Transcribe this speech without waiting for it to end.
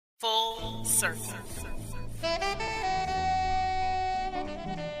Full circle.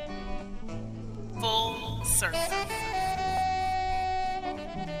 Full circle.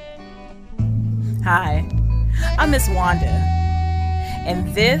 Hi, I'm Miss Wanda,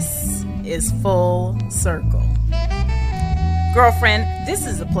 and this is Full Circle. Girlfriend, this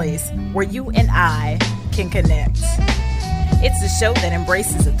is a place where you and I can connect. It's a show that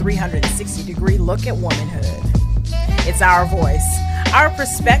embraces a 360-degree look at womanhood. It's our voice, our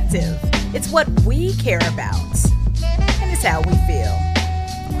perspective. It's what we care about, and it's how we feel.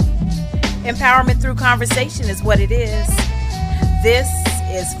 Empowerment through conversation is what it is. This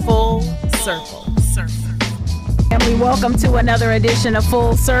is Full Circle. Family, welcome to another edition of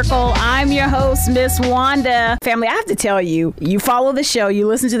Full Circle. I'm your host, Miss Wanda. Family, I have to tell you, you follow the show, you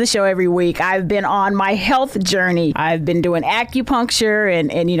listen to the show every week. I've been on my health journey. I've been doing acupuncture,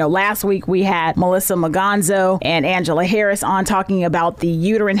 and you know, last week we had Melissa Maganzo and Angela Harris on talking about the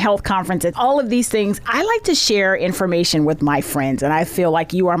Uterine Health Conference and all of these things. I like to share information with my friends, and I feel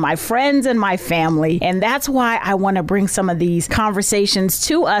like you are my friends and my family, and that's why I want to bring some of these conversations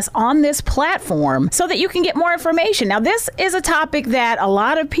to us on this platform so that you can get more information. Now, this is a topic that a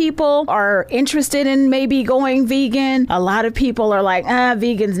lot of people are interested in, maybe going vegan. A lot of people are like,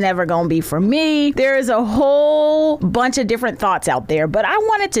 vegan's never going to be for me. There is a whole bunch of different thoughts out there, but I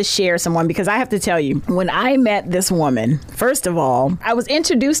wanted to share someone because I have to tell you, when I met this woman, first of all, I was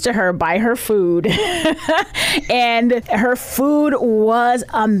introduced to her by her food and her food was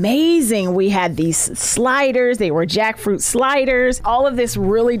amazing. We had these sliders. They were jackfruit sliders, all of this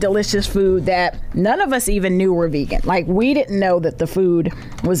really delicious food that none of us even knew were vegan. Like, we didn't know that the food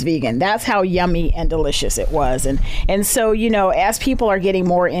was vegan. That's how yummy and delicious it was. And so, you know, as people are getting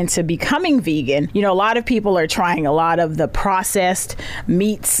more into becoming vegan, you know, a lot of people are trying a lot of the processed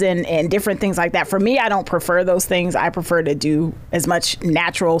meats and different things like that. For me, I don't prefer those things. I prefer to do as much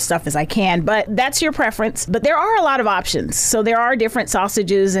natural stuff as I can, but that's your preference. But there are a lot of options. So there are different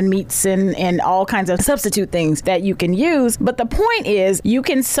sausages and meats and all kinds of substitute things that you can use. But the point is, you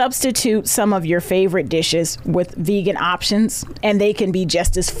can substitute some of your favorite dishes with vegan options, and they can be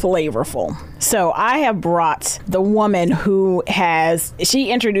just as flavorful. So I have brought the woman who she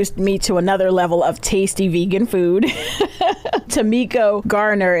introduced me to another level of tasty vegan food, Tamiko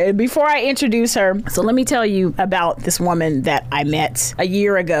Garner. And before I introduce her, so let me tell you about this woman that I met a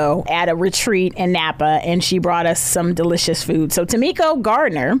year ago at a retreat in Napa, and she brought us some delicious food. So Tamiko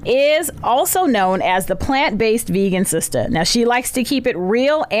Garner is also known as the plant-based vegan Sistah. Now, she likes to keep it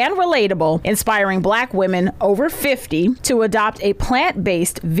real and relatable, inspiring Black women over 50 to adopt a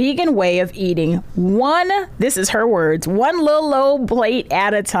plant-based vegan way of eating this is her words, one little old plate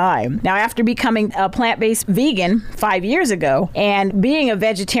at a time. Now, after becoming a plant-based vegan 5 years ago and being a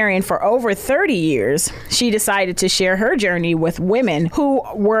vegetarian for over 30 years, she decided to share her journey with women who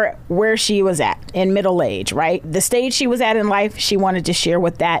were where she was at in middle age, right? The stage she was at in life, she wanted to share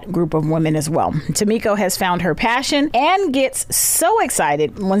with that group of women as well. Tamiko has found her passion and gets so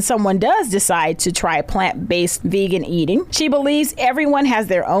excited when someone does decide to try plant-based vegan eating. She believes everyone has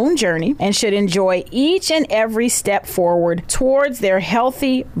their own journey and should enjoy each and every step forward towards their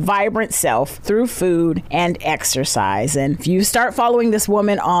healthy, vibrant self through food and exercise. And if you start following this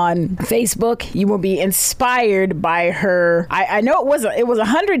woman on Facebook, you will be inspired by her. I know it was a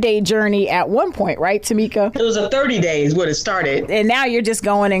 100-day journey at one point, right, Tamiko? It was a 30 days when it started. And now you're just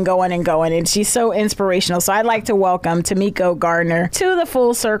going and going and going. And she's so inspirational. So I'd like to welcome Tamiko Garner to the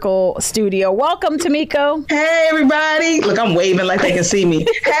Full Circle studio. Welcome, Tamiko. Hey, everybody. Look, I'm waving like they can see me.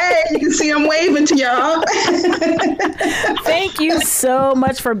 Hey, you can see I'm waving to y'all. Thank you so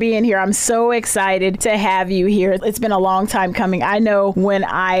much for being here. I'm so excited to have you here. It's been a long time coming. I know when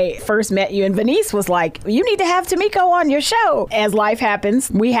I first met you and Venice was like, you need to have Tamiko on your show. As life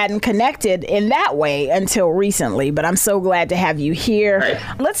happens, we hadn't connected in that way until recently, but I'm so glad to have you here.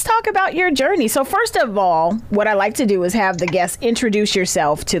 Right. Let's talk about your journey. So first of all, what I like to do is have the guests introduce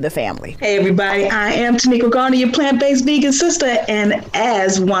yourself to the family. Hey, everybody. I am Tamiko Garner, your plant-based vegan Sistah. And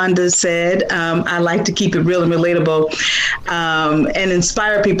as Wanda said, I like to keep it real and relatable and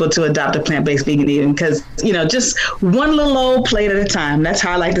inspire people to adopt a plant-based vegan eating because, you know, just one little old plate at a time. That's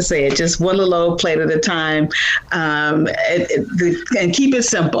how I like to say it. Just one little old plate at a time and keep it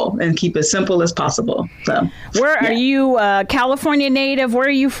simple as possible. So, where are you, California native? Where are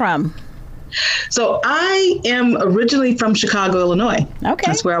you from? So I am originally from Chicago, Illinois. Okay.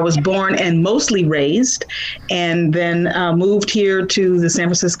 That's where I was born and mostly raised, and then moved here to the San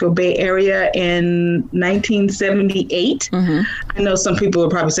Francisco Bay Area in 1978. I know some people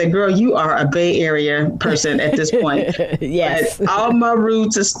would probably say, girl, you are a Bay Area person at this point. Yes. But all my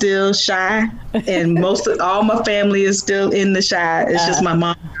roots are still Chi, and all my family is still in the Chi. It's just my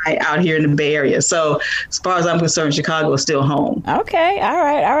mom and I out here in the Bay Area. So as far as I'm concerned, Chicago is still home. Okay. All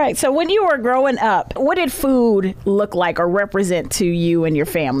right. So when you were growing up, what did food look like or represent to you and your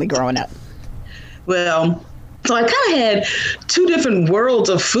family growing up? Well, so I kind of had two different worlds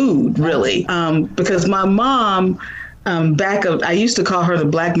of food, really, because my mom, I used to call her the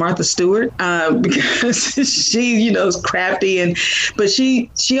Black Martha Stewart because she, is crafty, but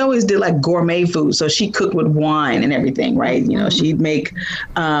she always did like gourmet food. So she cooked with wine and everything, right? She'd make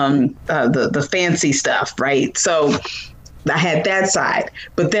the fancy stuff, right? So I had that side,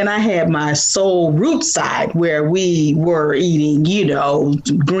 but then I had my soul root side where we were eating,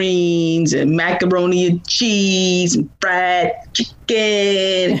 greens and macaroni and cheese and fried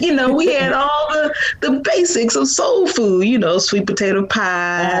chicken. We had all the basics of soul food, sweet potato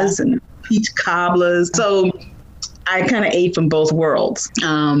pies and peach cobblers. So I kind of ate from both worlds.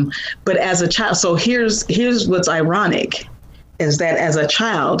 But as a child, so here's what's ironic is that as a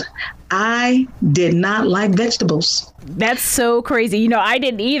child, I did not like vegetables. That's so crazy. I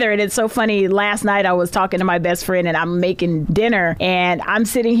didn't either. And it's so funny. Last night I was talking to my best friend and I'm making dinner and I'm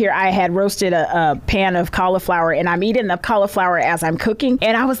sitting here. I had roasted a pan of cauliflower and I'm eating the cauliflower as I'm cooking.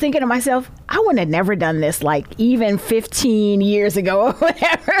 And I was thinking to myself, I would have never done this like even 15 years ago or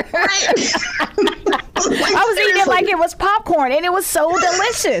whatever. I was eating it like it was popcorn and it was so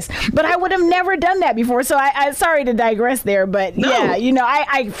delicious, but I would have never done that before. So I sorry to digress there, but yeah,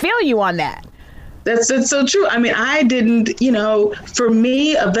 I feel you on that. That's so true. I mean, I didn't, for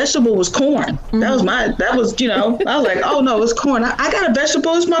me, a vegetable was corn. That was I was like, oh no, it's corn. I got a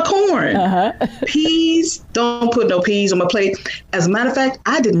vegetable, it's my corn. Peas, don't put no peas on my plate. As a matter of fact,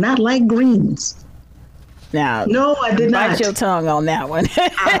 I did not like greens. Now, no, I did not. Bite your tongue on that one.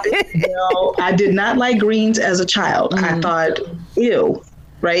 I did not like greens as a child. I thought, ew,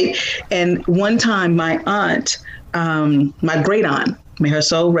 right? And one time my aunt, my great aunt, may her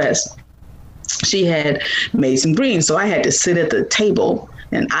soul rest, she had made some greens. So I had to sit at the table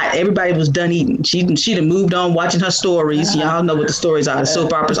and everybody was done eating. She'd have moved on watching her stories. Y'all know what the stories are, the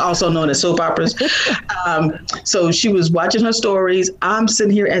soap operas, also known as soap operas. So she was watching her stories. I'm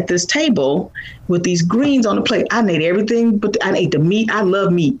sitting here at this table with these greens on the plate. I ate everything, but I ate the meat. I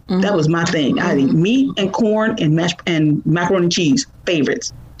love meat. That was my thing. I ate meat and corn and macaroni and cheese,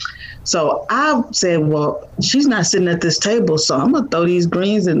 favorites. So I said, well, she's not sitting at this table, so I'm going to throw these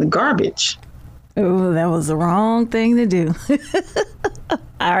greens in the garbage. Oh, that was the wrong thing to do.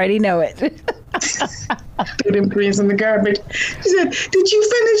 I already know it. Threw them greens in the garbage. She said, did you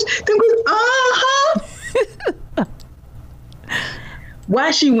finish them greens? Uh-huh.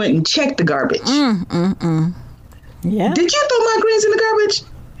 Why she went and checked the garbage? Yeah. Did you throw my greens in the garbage?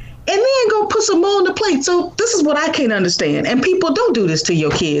 And then go put some more on the plate. So this is what I can't understand. And people, don't do this to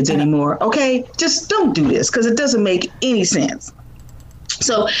your kids anymore, okay? Just don't do this because it doesn't make any sense.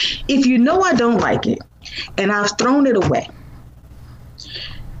 So if I don't like it and I've thrown it away,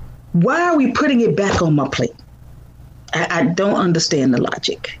 why are we putting it back on my plate? I don't understand the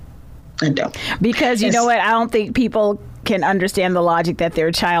logic. I don't. Because you know what? I don't think people can understand the logic that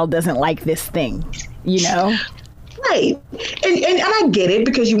their child doesn't like this thing, Right. And I get it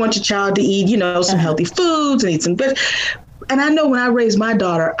because you want your child to eat, some healthy foods and eat some good. And I know when I raised my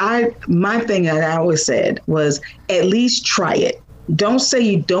daughter, my thing that I always said was at least try it. Don't say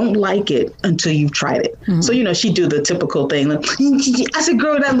you don't like it until you've tried it. So, she'd do the typical thing. Like, I said,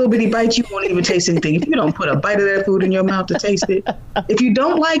 girl, that little bitty bite, you won't even taste anything. If you don't put a bite of that food in your mouth to taste it, if you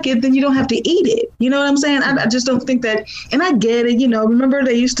don't like it, then you don't have to eat it. You know what I'm saying? I just don't think that. And I get it. Remember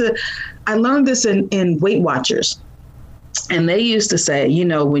I learned this in Weight Watchers. And they used to say, I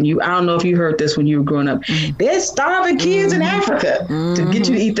don't know if you heard this when you were growing up, they're starving kids in Africa to get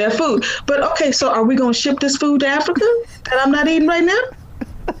you to eat their food. But okay, so are we going to ship this food to Africa that I'm not eating right now?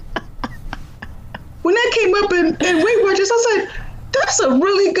 When that came up in Weight Watchers, I was like, that's a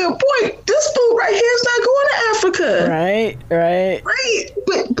really good point. This food right here is not going to Africa. Right.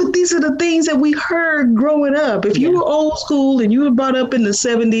 But these are the things that we heard growing up. If you were old school and you were brought up in the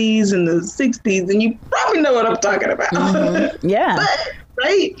 70s and the 60s, then you probably know what I'm talking about. Yeah.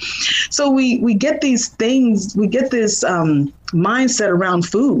 Right. So we get these things, we get this mindset around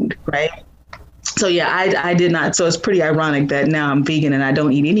food, right? So yeah, I did not. So it's pretty ironic that now I'm vegan and I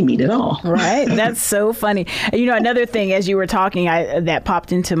don't eat any meat at all. Right. That's so funny. You know, another thing as you were talking that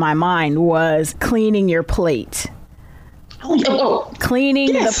popped into my mind was cleaning your plate.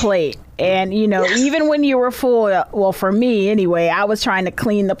 Cleaning the plate. And, you know, even when you were full, well, for me anyway, I was trying to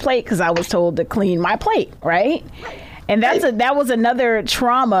clean the plate because I was told to clean my plate. Right. And that was another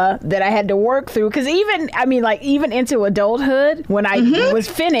trauma that I had to work through. Because even into adulthood, when I was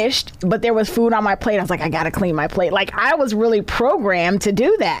finished, but there was food on my plate, I was like, I got to clean my plate. Like, I was really programmed to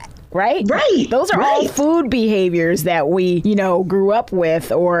do that. Right? Right. Those are all food behaviors that we, you know, grew up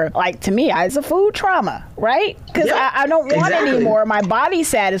with, or like to me, it's a food trauma, right? Because I don't want any more. My body's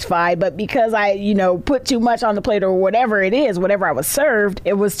satisfied, but because I, you know, put too much on the plate or whatever it is, whatever I was served,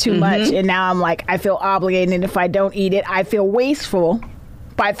 it was too much. And now I'm like, I feel obligated. And if I don't eat it, I feel wasteful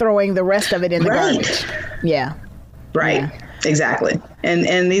by throwing the rest of it in the garbage. Yeah. Right. Yeah. Exactly.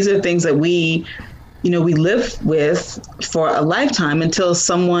 And these are things that we live with for a lifetime until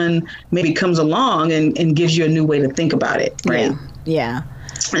someone maybe comes along and gives you a new way to think about it. Right. Yeah.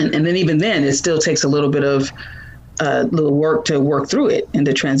 And then even then, it still takes a little bit of little work to work through it and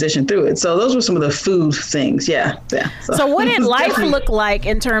to transition through it. So those were some of the food things. Yeah. So what did life look like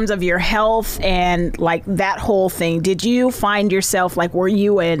in terms of your health and like that whole thing? Did you find yourself like, were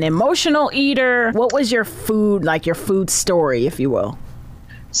you an emotional eater? What was your food, like your food story, if you will?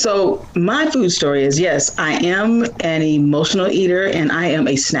 So my food story is, yes, I am an emotional eater and I am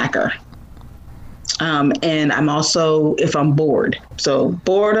a snacker. And I'm also, if I'm bored, so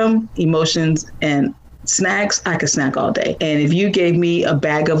boredom, emotions, and snacks, I could snack all day. And if you gave me a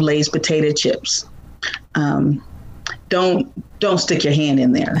bag of Lay's potato chips, don't stick your hand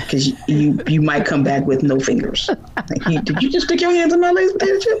in there because you might come back with no fingers. Like, did you just stick your hands in my Lay's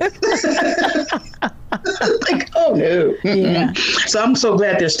potato chips? Like, oh no. Yeah. So I'm so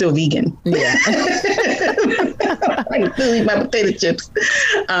glad they're still vegan. Yeah. I can still eat my potato chips.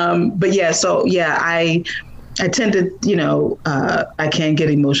 But yeah, so yeah, I tend to, I can get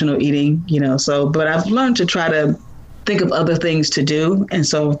emotional eating, but I've learned to try to think of other things to do. And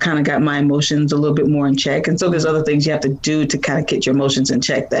so I've kind of got my emotions a little bit more in check. And so there's other things you have to do to kind of get your emotions in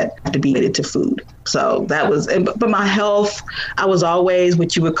check that have to be related to food. So that was, but my health, I was always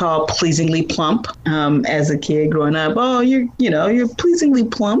what you would call pleasingly plump as a kid growing up. Oh, you're pleasingly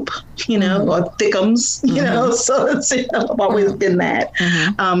plump, or thickums, so it's, I've always been that.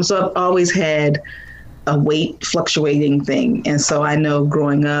 So I've always had a weight fluctuating thing. And so I know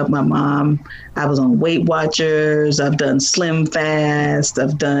growing up, my mom, I was on Weight Watchers. I've done Slim Fast.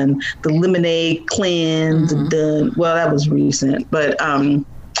 I've done the Lemonade Cleanse. That was recent. But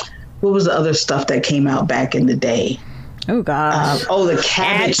what was the other stuff that came out back in the day? Oh, gosh. The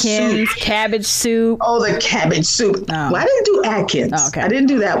cabbage soup. Cabbage soup. Oh, the cabbage soup. Oh. Well, I didn't do Atkins. Oh, okay. I didn't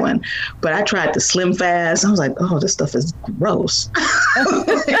do that one. But I tried the Slim Fast. I was like, oh, this stuff is gross.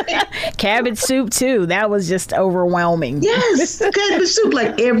 Cabbage soup, too. That was just overwhelming. Yes. Cabbage soup,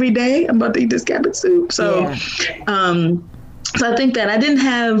 like every day. I'm about to eat this cabbage soup. So, so I think that I didn't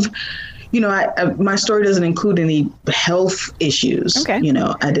have... my story doesn't include any health issues. Okay.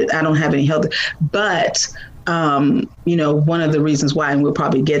 I don't have any health, but, one of the reasons why, and we'll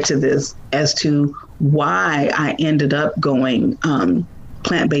probably get to this as to why I ended up going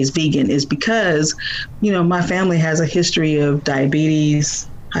plant-based vegan is because, my family has a history of diabetes,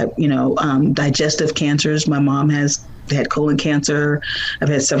 digestive cancers. My mom has had colon cancer. I've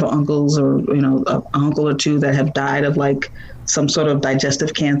had several uncles or, an uncle or two that have died of like some sort of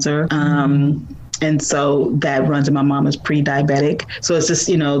digestive cancer. And so that runs in my mom is pre-diabetic. So it's just,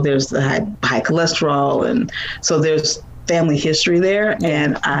 there's the high cholesterol. And so there's family history there.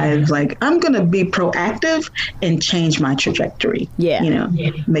 And I was like, I'm going to be proactive and change my trajectory.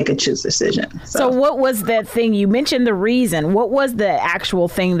 Make a choose decision. So what was that thing? You mentioned the reason. What was the actual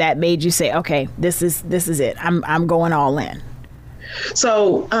thing that made you say, okay, this is it. I'm going all in.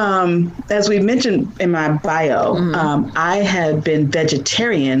 So, as we mentioned in my bio, I had been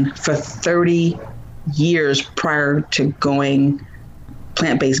vegetarian for 30 years prior to going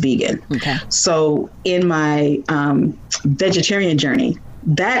plant-based vegan. Okay. So in my vegetarian journey,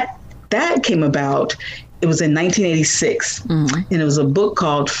 that came about, it was in 1986, and it was a book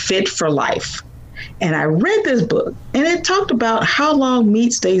called Fit for Life. And I read this book, and it talked about how long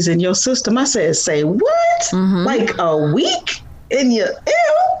meat stays in your system. I said, say what? Like a week? In your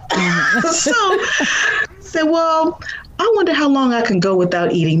So I said, well, I wonder how long I can go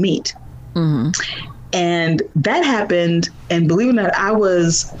without eating meat. And that happened. And believe it or not,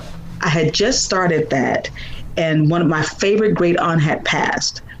 I had just started that. And one of my favorite great aunt had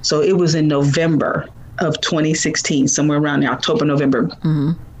passed. So it was in November of 2016, somewhere around the October, November.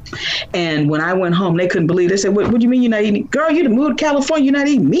 And when I went home, they couldn't believe it. They said, what do you mean you're not eating? Girl, you done moved to California, you're not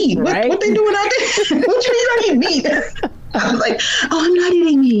eating meat. Right? What they doing out there? What you mean you're not eating meat? I was like, oh, I'm not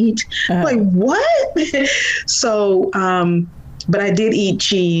eating meat. Like, what? So, but I did eat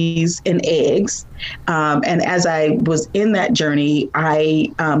cheese and eggs. And as I was in that journey, so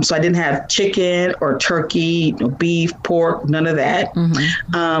I didn't have chicken or turkey, beef, pork, none of that.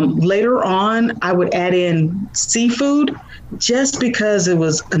 Later on, I would add in seafood just because it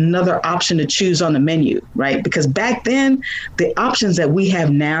was another option to choose on the menu, right? Because back then, the options that we have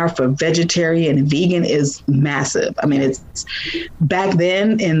now for vegetarian and vegan is massive. I mean, it's back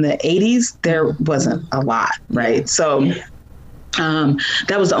then in the 80s, there wasn't a lot, right? So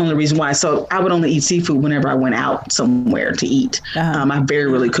that was the only reason why. So I would only eat seafood whenever I went out somewhere to eat. I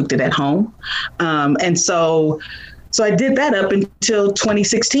very rarely cooked it at home. And so I did that up until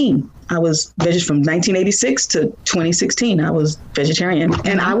 2016. I was vegetarian from 1986 to 2016. I was vegetarian,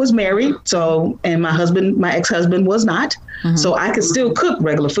 and I was married. So, and my ex-husband was not. So I could still cook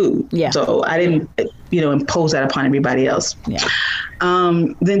regular food. So I didn't, impose that upon everybody else.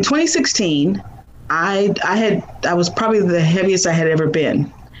 Then 2016, I was probably the heaviest I had ever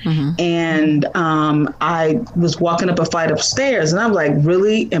been. And I was walking up a flight of stairs, and I'm like,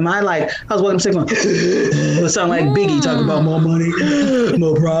 really? Am I like, I was walking upstairs going, it sound like Biggie talking about more money,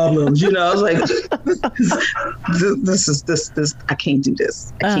 more problems. I was like, this, I can't do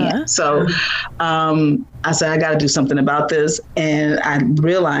this. I can't. So I said, I got to do something about this. And I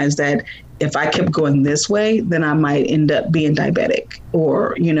realized that if I kept going this way, then I might end up being diabetic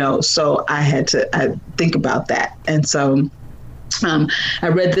or, so I had to think about that. And so I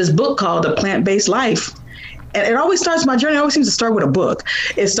read this book called A Plant-Based Life. And it always starts, my journey always seems to start with a book.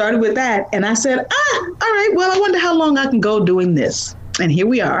 It started with that. And I said, all right, well, I wonder how long I can go doing this. And here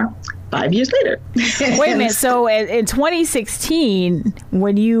we are 5 years later. Wait a minute. So in 2016,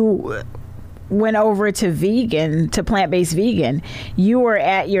 when you went over to plant-based vegan, you were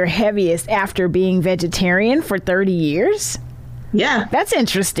at your heaviest after being vegetarian for 30 years? Yeah. That's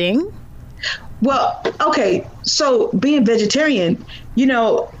interesting. Okay. So being vegetarian,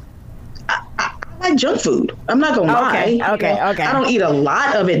 I like junk food. I'm not gonna lie. Okay. I don't eat a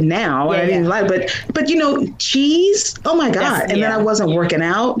lot of it now. But cheese. Oh my God! And then I wasn't working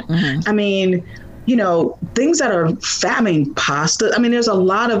out. I mean, things that are fat. I mean, pasta. I mean, there's a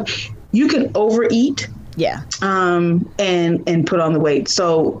lot of. You can overeat. And put on the weight.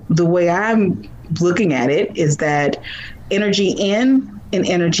 So the way I'm looking at it is that energy in and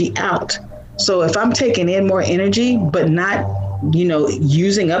energy out. So if I'm taking in more energy, but not,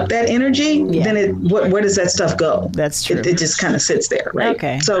 using up that energy, then where does that stuff go? That's true. It just kind of sits there, right?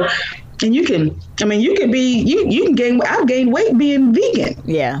 Okay. So, and you can gain, I've gained weight being vegan.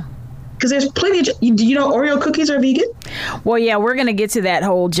 Yeah. Because there's plenty of, do you know Oreo cookies are vegan? Well, yeah, we're going to get to that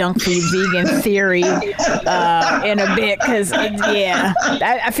whole junk food vegan theory in a bit. Because,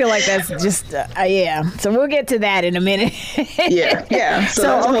 I feel like that's just, So we'll get to that in a minute. Yeah.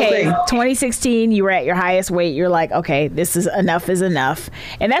 So okay, 2016, you were at your highest weight. You're like, okay, this is enough.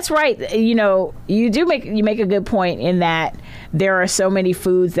 And that's right. You make a good point in that there are so many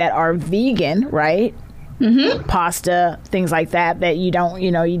foods that are vegan, right? Pasta, things like that you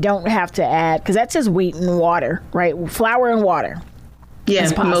don't have to add, because that's just wheat and water, right? Flour and water. Yeah,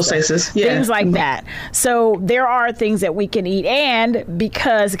 in most places. Yeah. Things like that. So there are things that we can eat, and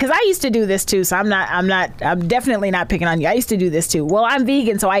because I used to do this too, so I'm definitely not picking on you. I used to do this too. Well, I'm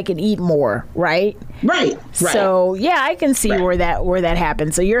vegan, so I can eat more, right? Right. So yeah, I can see where that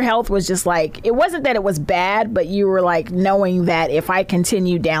happened. So your health was just like, it wasn't that it was bad, but you were like knowing that if I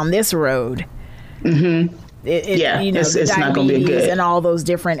continue down this road, it's not going to be good, and all those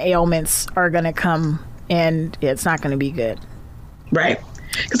different ailments are going to come, and it's not going to be good. Right.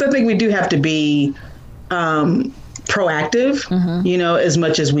 Because I think we do have to be proactive, as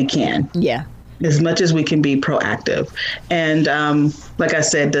much as we can. Yeah. As much as we can be proactive. And like I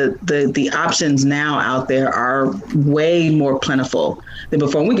said, the options now out there are way more plentiful than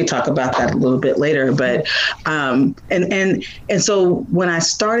before. And we could talk about that a little bit later. But and so when I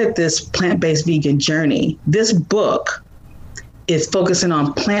started this plant-based vegan journey, this book is focusing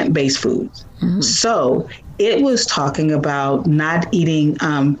on plant-based foods. So it was talking about not eating,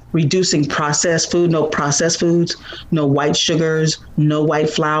 reducing processed food, no processed foods, no white sugars, no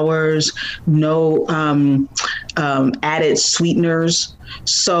white flours, no added sweeteners.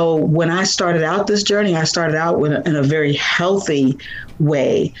 So when I started out this journey, I started out in a very healthy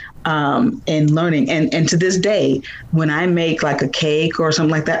way, and learning. And to this day, when I make like a cake or something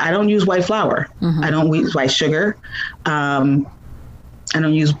like that, I don't use white flour. I don't use white sugar. I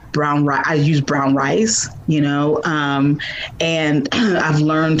don't use brown rice. I use brown rice, and I've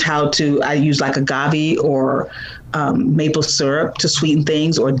learned I use like agave or maple syrup to sweeten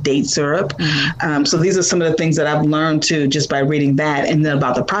things, or date syrup. Mm-hmm. So these are some of the things that I've learned too, just by reading that. And then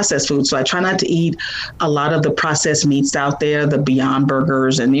about the processed food. So I try not to eat a lot of the processed meats out there, the Beyond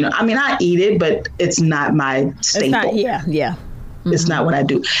Burgers. And, I eat it, but it's not my staple. Yeah. Mm-hmm. It's not what I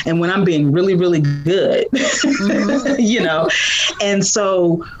do. And when I'm being really, really good, mm-hmm. And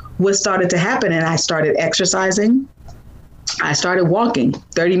so what started to happen, and I started exercising. I started walking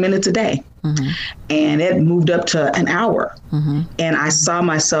 30 minutes a day. Mm-hmm. And it moved up to an hour. Mm-hmm. And I saw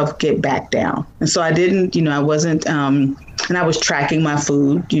myself get back down. And so I didn't, I wasn't, and I was tracking my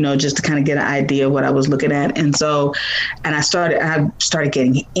food, just to kind of get an idea of what I was looking at. And so, and I started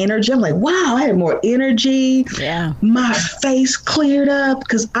getting energy. I'm like, wow, I had more energy. Yeah. My face cleared up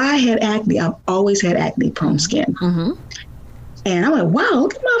because I had acne. I've always had acne prone skin. Mm-hmm. And I'm like, wow,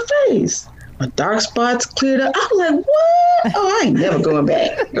 look at my face. My dark spots cleared up. I was like, what? Oh, I ain't never going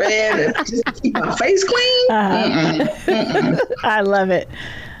back. Man, just keep my face clean. I love it.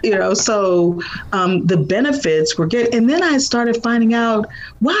 So the benefits were good. And then I started finding out,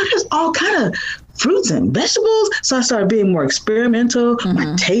 wow, there's all kind of fruits and vegetables. So I started being more experimental. Mm-hmm.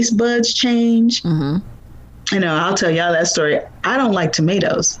 My taste buds changed. Mm-hmm. I'll tell y'all that story. I don't like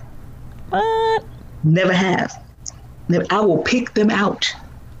tomatoes. What? Never have. I will pick them out.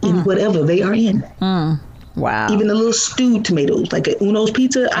 In whatever they are in. Wow. Even the little stewed tomatoes, like a Uno's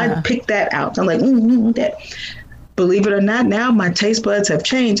pizza, I pick that out. I'm like, that. Believe it or not, now my taste buds have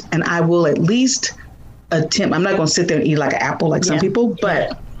changed, and I will at least attempt. I'm not going to sit there and eat like an apple like some people,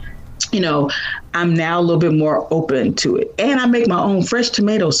 but, I'm now a little bit more open to it. And I make my own fresh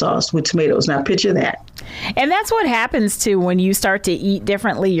tomato sauce with tomatoes. Now, picture that. And that's what happens, too, when you start to eat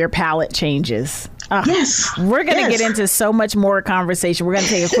differently, your palate changes. Yes. We're going to get into so much more conversation. We're going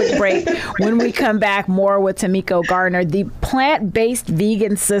to take a quick break. When we come back, more with Tamiko Garner, the plant-based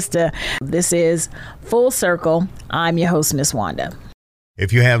vegan Sistah. This is Full Circle. I'm your host, Miss Wanda.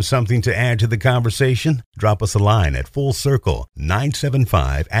 If you have something to add to the conversation, drop us a line at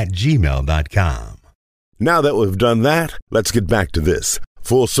fullcircle975@gmail.com. Now that we've done that, let's get back to this.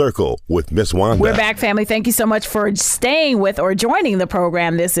 Full Circle with Miss Wanda. We're back, family. Thank you so much for staying with or joining the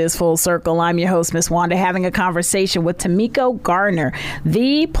program. This is Full Circle. I'm your host, Miss Wanda, having a conversation with Tamiko Garner,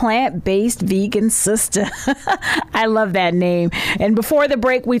 the plant-based vegan Sistah. I love that name. And before the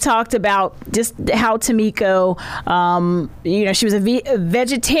break, we talked about just how Tamiko, she was a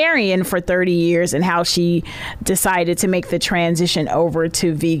vegetarian for 30 years and how she decided to make the transition over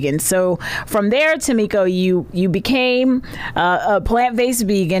to vegan. So from there, Tamiko, you became a plant-based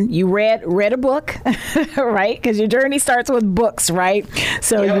vegan. You read a book, right? Because your journey starts with books, right?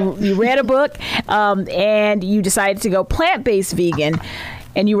 So you read a book, and you decided to go plant-based vegan,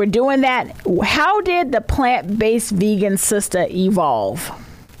 and you were doing that. How did the plant-based vegan Sistah evolve?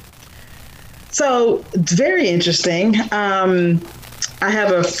 So it's very interesting. I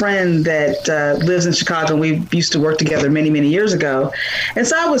have a friend that lives in Chicago, and we used to work together many, many years ago. And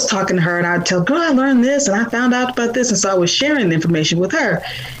so I was talking to her, and I'd tell, girl, I learned this, and I found out about this. And so I was sharing the information with her.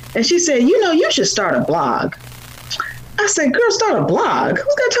 And she said, you should start a blog. I said, girl, start a blog?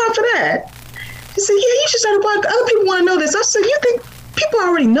 Who's got time for that? She said, yeah, you should start a blog. Other people want to know this. I said, you think people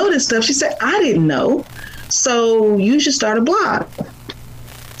already know this stuff? She said, I didn't know. So you should start a blog.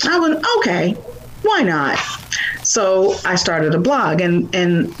 I went, okay, why not? So I started a blog, and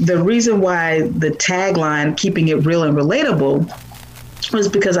the reason why the tagline, keeping it real and relatable, was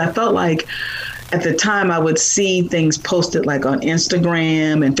because I felt like at the time I would see things posted like on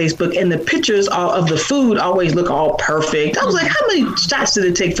Instagram and Facebook, and the pictures of the food always look all perfect. I was like, how many shots did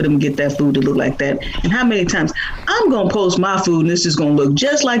it take for them to get that food to look like that? And how many times I'm going to post my food and this is going to look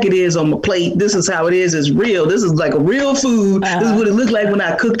just like it is on my plate. This is how it is. It's real. This is like a real food. This is what it looked like when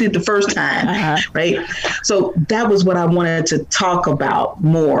I cooked it the first time. Right. So that was what I wanted to talk about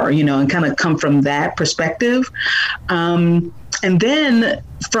more, and kind of come from that perspective. And then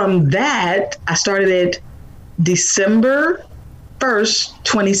from that, I started it December 1st,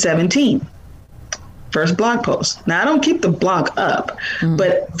 2017. First blog post. Now, I don't keep the blog up,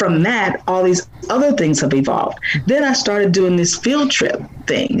 but from that, all these other things have evolved. Then I started doing this field trip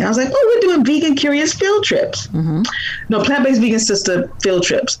thing. And I was like, oh, we're doing vegan curious field trips. No, plant-based vegan Sistah field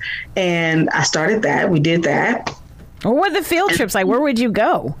trips. And I started that. We did that. What were the field trips like? Where would you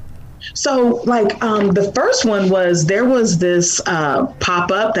go? So the first one was, there was this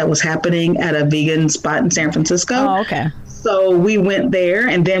pop-up that was happening at a vegan spot in San Francisco. Oh, okay. So we went there,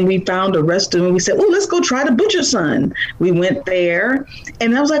 and then we found a restaurant. We said, oh, let's go try the Butcher Son. We went there,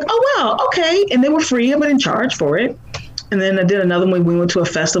 and I was like, oh, wow, okay. And they were free. I wasn't charged for it. And then I did another one. We went to a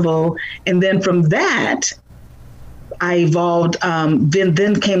festival. And then from that, I evolved.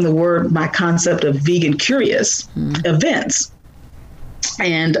 Then came my concept of vegan curious events.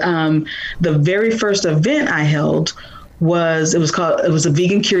 And the very first event I held was a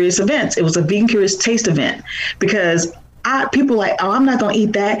vegan curious event. It was a vegan curious taste event, because people like, oh, I'm not going to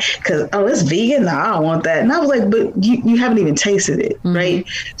eat that because, oh, it's vegan. No, I don't want that. And I was like, but you haven't even tasted it, right?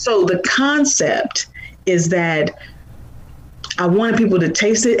 So the concept is that I wanted people to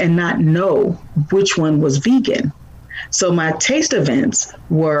taste it and not know which one was vegan. So my taste events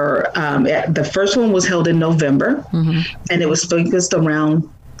were, the first one was held in November, and it was focused around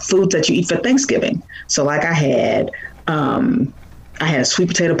foods that you eat for Thanksgiving. So like I had sweet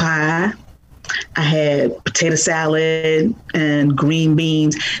potato pie, I had potato salad and green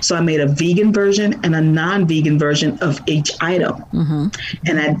beans. So I made a vegan version and a non-vegan version of each item.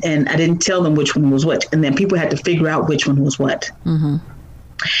 And I didn't tell them which one was which. And then people had to figure out which one was what.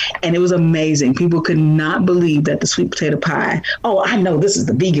 And it was amazing. People could not believe that the sweet potato pie, oh, I know this is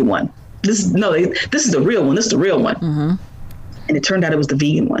the vegan one. This is the real one. This is the real one. And it turned out it was the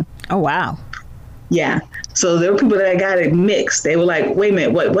vegan one. Oh, wow. Yeah. So there were people that got it mixed. They were like, wait a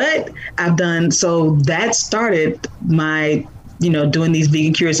minute, what? So that started my, doing these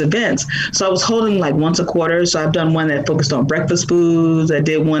vegan curious events. So I was holding like once a quarter. So I've done one that focused on breakfast foods. I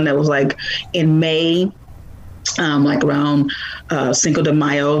did one that was like in May, like around Cinco de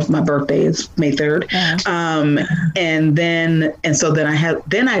Mayo. My birthday is May 3rd.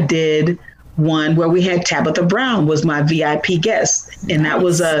 Then I did one where we had Tabitha Brown was my VIP guest. And that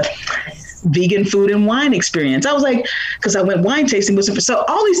was a vegan food and wine experience. I was like, because I went wine tasting with so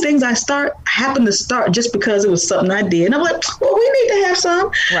all these things I happened to start just because it was something I did. And I'm like, well, we need to have some.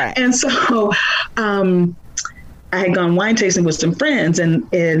 Right. And so I had gone wine tasting with some friends, and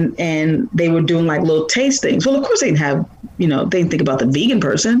they were doing like little tastings. Well, of course they didn't have, they didn't think about the vegan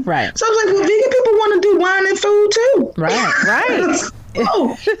person. Right. So I was like, well, vegan people want to do wine and food too. Right.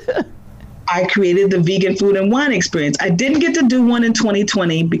 Oh. I created the vegan food and wine experience. I didn't get to do one in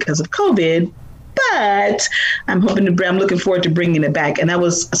 2020 because of COVID, but I'm looking forward to bringing it back. And that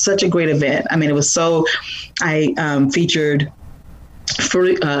was such a great event. I mean, it was I featured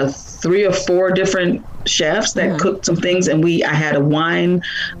 3 or 4 different chefs that cooked some things, and I had a wine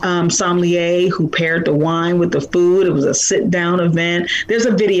sommelier who paired the wine with the food. It was a sit-down event. There's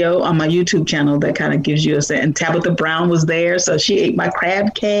a video on my YouTube channel that kind of gives you a sense. And Tabitha Brown was there, so she ate my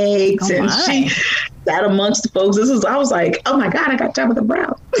crab cakes, she sat amongst the folks. I was like, oh my God, I got Tabitha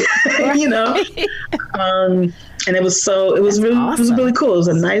Brown, and it was really awesome. It was really cool. It was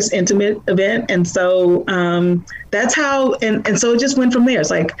a nice, intimate event. And so that's how, and so it just went from there.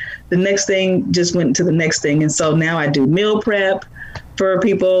 It's like the next thing just went to the next thing. And so now I do meal prep for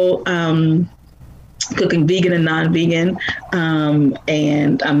people, cooking vegan and non-vegan.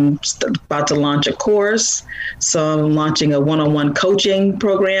 And I'm about to launch a course. So I'm launching a one-on-one coaching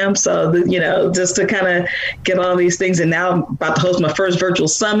program. So, just to kind of get all these things. And now I'm about to host my first virtual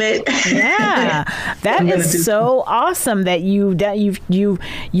summit. Yeah, that is so awesome that you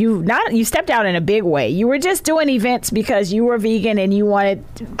stepped out in a big way. You were just doing events because you were vegan and you wanted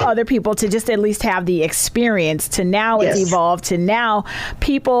other people to just at least have the experience. To now it's evolved to now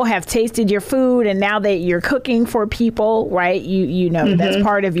people have tasted your food, and now that you're cooking for people, right? That's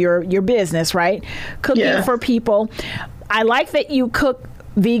part of your business, right? Cooking for people. I like that you cook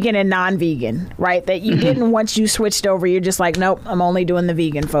vegan and non-vegan, right? That you didn't, once you switched over, you're just like, nope, I'm only doing the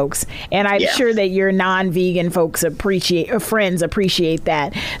vegan folks. And I'm sure that your non-vegan folks friends appreciate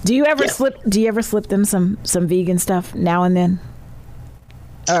that. Do you ever slip them some vegan stuff now and then?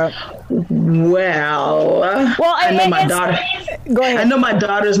 Well, I know my daughter. Go ahead. I know my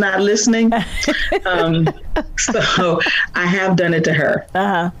daughter's not listening, so I have done it to her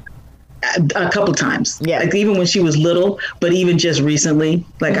a couple times. Yeah, like even when she was little, but even just recently,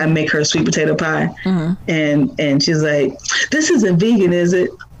 like I make her sweet potato pie, and she's like, "This isn't vegan, is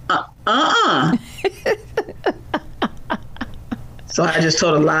it?" So I just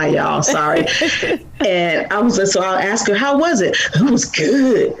told a lie, y'all. Sorry. And so I'll ask her, how was it? It was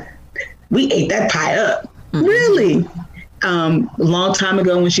good. We ate that pie up. Really? A long time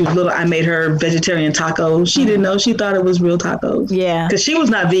ago when she was little, I made her vegetarian tacos. She didn't know. She thought it was real tacos. Yeah. Because she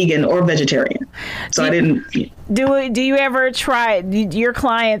was not vegan or vegetarian. So I didn't. Do you ever try, your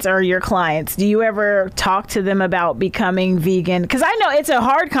clients, do you ever talk to them about becoming vegan? Because I know it's a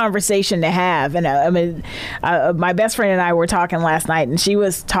hard conversation to have. And my best friend and I were talking last night, and she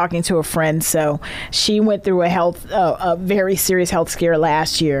was talking to a friend. So she went through a very serious health scare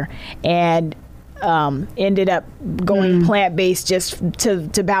last year. And ended up going plant-based just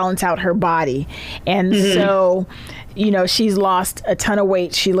to balance out her body. And so, she's lost a ton of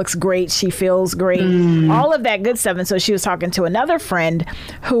weight. She looks great. She feels great. All of that good stuff. And so she was talking to another friend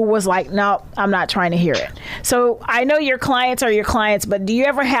who was like, no, I'm not trying to hear it. So I know your clients are your clients, but do you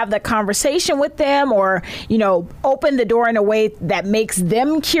ever have the conversation with them or, open the door in a way that makes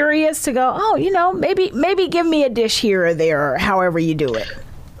them curious to go, oh, maybe give me a dish here or there, or however you do it?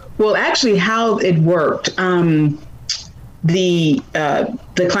 Well, actually, how it worked, the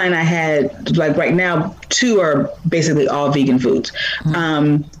client I had, like right now, 2 are basically all vegan foods.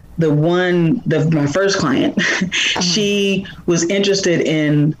 My first client, she was interested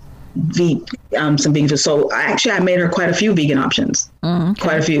in some vegan food. So actually, I made her quite a few vegan options,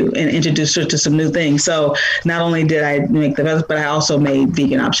 quite a few, and introduced her to some new things. So not only did I make the best, but I also made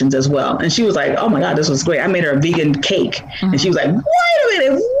vegan options as well. And she was like, "Oh my God, this was great!" I made her a vegan cake, and she was like, "Wait a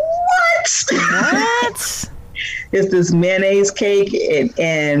minute, what?" It's this mayonnaise cake,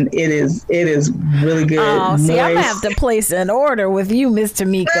 and it is really good. Oh, see, I'm gonna have to place an order with you, Miss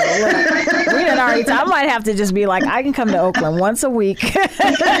Tamiko. Look, we done already. I might have to just be like, I can come to Oakland once a week.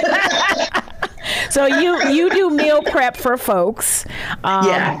 So you do meal prep for folks.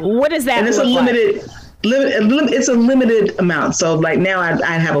 What does that? And it's it's a limited amount. So like now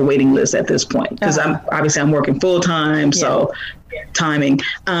I have a waiting list at this point because I'm working full time. So timing.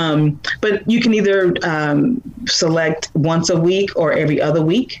 But you can either select once a week or every other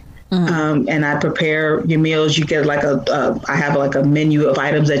week. And I prepare your meals. You get like I have like a menu of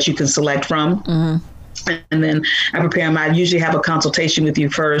items that you can select from. And then I prepare them. I usually have a consultation with you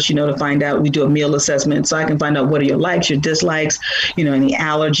first, to find out. We do a meal assessment so I can find out what are your likes, your dislikes, any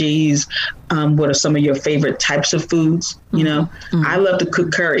allergies, what are some of your favorite types of foods. I love to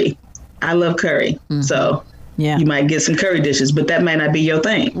cook curry. I love curry. So you might get some curry dishes, but that might not be your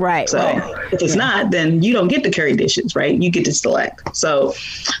thing. Right. So if it's not, then you don't get the curry dishes, right? You get to select. So,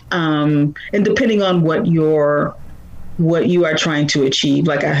 and depending on what you are trying to achieve,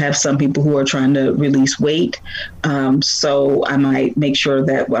 like I have some people who are trying to release weight. So I might make sure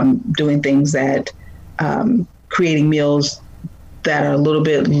that I'm doing things that, creating meals that are a little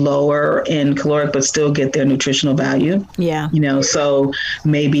bit lower in caloric, but still get their nutritional value. Yeah. So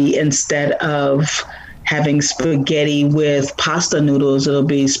maybe instead of having spaghetti with pasta noodles, it'll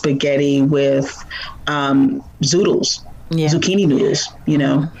be spaghetti with zoodles, zucchini noodles,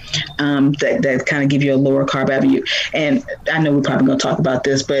 that kind of give you a lower carb avenue. And I know we're probably going to talk about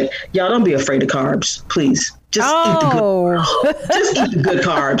this, but y'all don't be afraid of carbs, please. Just eat the good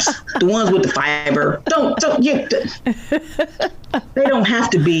carbs, the ones with the fiber. They don't have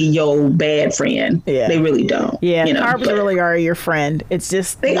to be your bad friend. Yeah. They really don't. Yeah, carbs really are your friend. It's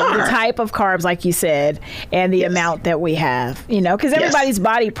just the type of carbs, like you said, and the amount that we have, because everybody's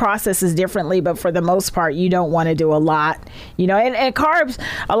body processes differently, but for the most part, you don't want to do a lot, and carbs,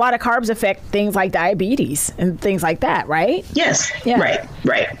 a lot of carbs affect things like diabetes and things like that, right? Yes. Yeah.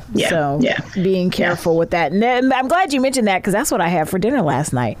 Right. Yeah. So being careful with that. And I'm glad you mentioned that because that's what I had for dinner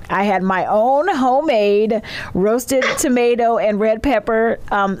last night. I had my own homemade roasted tomato and red pepper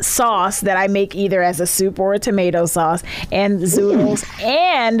sauce that I make either as a soup or a tomato sauce, and zoodles,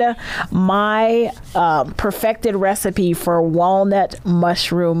 and my perfected recipe for walnut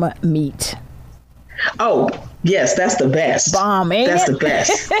mushroom meat. Oh, yes, that's the best. Bomb, ain't That's it? the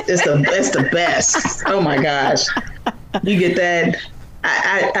best. It's the best. Oh my gosh. You get that.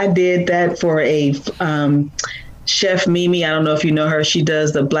 I did that for a chef, Mimi. I don't know if you know her. She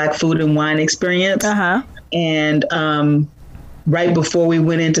does the Black Food and Wine Experience. And right before we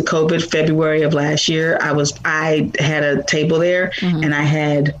went into COVID, February of last year, I had a table there and I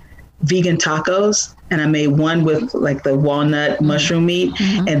had vegan tacos, and I made one with like the walnut mushroom meat.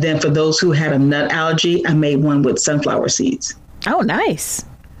 And then for those who had a nut allergy, I made one with sunflower seeds. Oh, nice.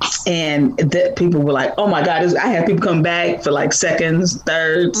 And people were like, oh my God, I had people come back for like seconds,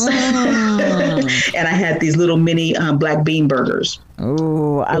 thirds. And I had these little mini black bean burgers.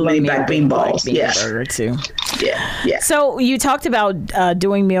 Oh, I love black bean balls. Burger too. Yeah. So you talked about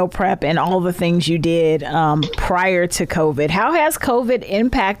doing meal prep and all the things you did prior to COVID. How has COVID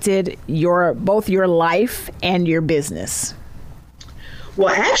impacted both your life and your business? Well,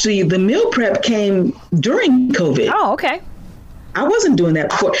 actually, the meal prep came during COVID. Oh, okay. I wasn't doing that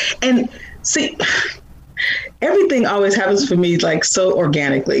before. And see, everything always happens for me like so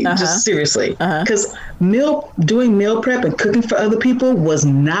organically, just seriously. Because doing meal prep and cooking for other people was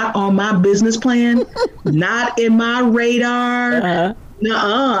not on my business plan, not in my radar.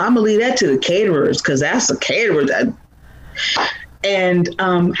 Nuh-uh, I'm gonna leave that to the caterers because that's the caterer. And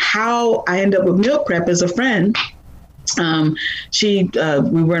how I end up with meal prep is a friend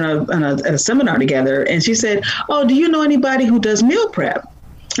we were in a seminar together, and she said, "Oh, do you know anybody who does meal prep?"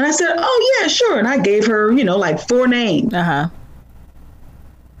 And I said, "Oh yeah, sure." And I gave her, like 4 names. 4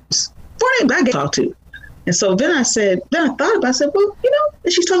 names I could talk to. And so then I thought about it. I said, well,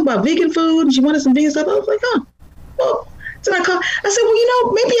 and she's talking about vegan food, and she wanted some vegan stuff. I was like, well. So I said,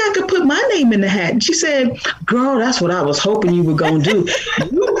 well, maybe I could put my name in the hat. And she said, girl, that's what I was hoping you were going to do.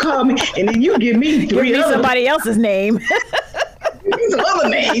 You call me, and then you give me somebody else's name. Some other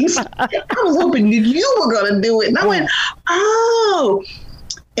names. I was hoping that you were going to do it. And I went, oh.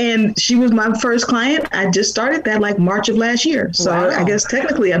 And she was my first client. I just started that like March of last year. So wow. I guess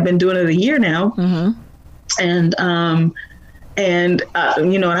technically I've been doing it a year now. And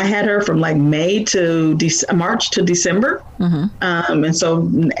I had her from like March to December. And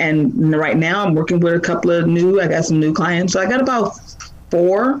right now I'm working with I got some new clients. So I got about 3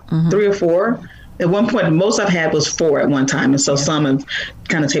 or 4. At one point, the most I've had was 4 at one time. And so some have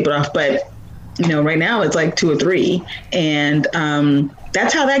kind of tapered off, but right now it's like 2 or 3. And,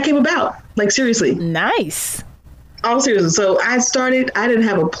 that's how that came about. Like, seriously. Nice. All seriously. So I didn't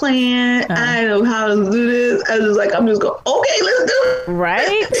have a plan. I didn't know how to do this. I was like, I'm just going, okay, let's do it.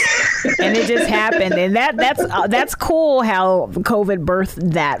 Right. And it just happened. And that's cool how COVID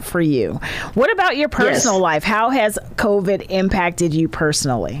birthed that for you. What about your personal life? How has COVID impacted you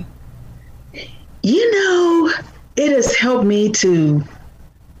personally? It has helped me to,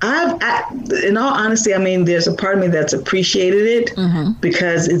 in all honesty, there's a part of me that's appreciated it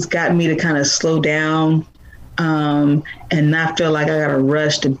because it's got me to kind of slow down and not feel like I got to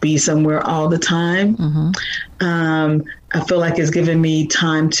rush to be somewhere all the time. I feel like it's given me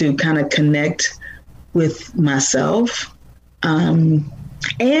time to kind of connect with myself.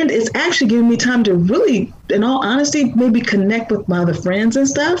 And it's actually giving me time to really, in all honesty, maybe connect with my other friends and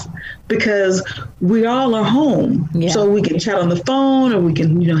stuff, because we all are home. Yeah. So we can chat on the phone, or we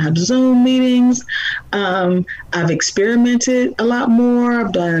can, have Zoom meetings. I've experimented a lot more.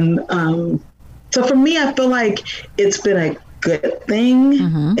 I've done, so for me, I feel like it's been a good thing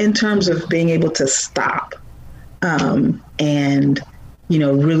in terms of being able to stop and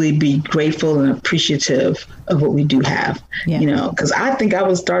really be grateful and appreciative of what we do have, because I think I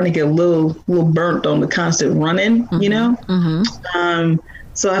was starting to get a little burnt on the constant running,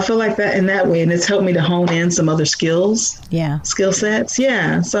 so I feel like that in that way, and it's helped me to hone in some other skill sets.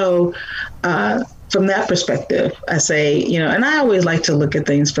 Yeah. So from that perspective, I say, and I always like to look at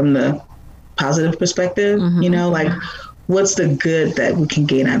things from the positive perspective, like, what's the good that we can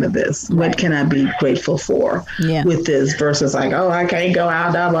gain out of this? Right. What can I be grateful for with this versus like, oh, I can't go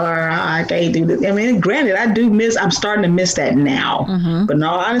out, or I can't do this. Granted, I'm starting to miss that now. But in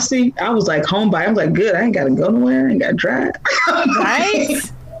all honesty, I was like homebody. I was like, good, I ain't got to go nowhere. I ain't got to drive. Right?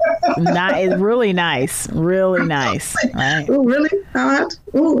 It's really nice. Really nice. Right. Oh, really? Oh,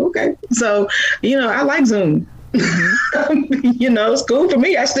 okay. So, I like Zoom. It's cool for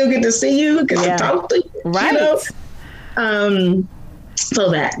me. I still get to see you, get to talk to you. Right.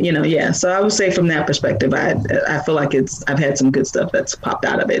 So that, so I would say from that perspective, I feel like I've had some good stuff that's popped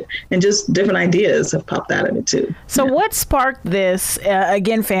out of it, and just different ideas have popped out of it too. So what sparked this?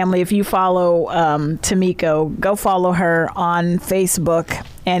 Again, family, if you follow Tamiko, go follow her on Facebook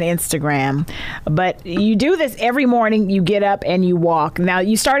and Instagram. But you do this every morning. You get up and you walk. Now,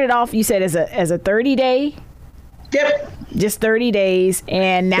 you started off, you said, as a 30-day. Yep. Just 30 days.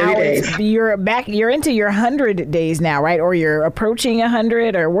 And now you're into your 100 days now, right? Or you're approaching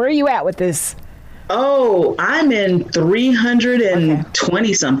 100, or where are you at with this? Oh, I'm in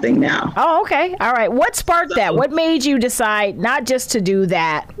 320 something now. Oh, okay. All right. What sparked that? What made you decide not just to do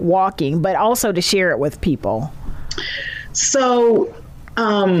that walking, but also to share it with people? So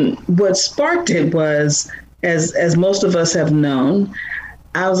what sparked it was, as most of us have known,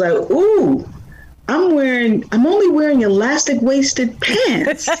 I was like, ooh, I'm only wearing elastic waisted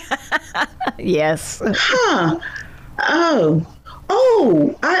pants. Yes. Huh.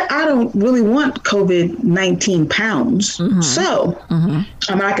 Oh, I don't really want COVID-19 pounds. So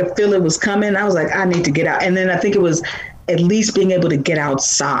I could feel it was coming. I was like, I need to get out. And then I think it was at least being able to get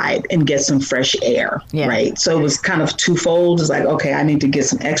outside and get some fresh air. Yeah. Right. So it was kind of twofold. It's like, okay, I need to get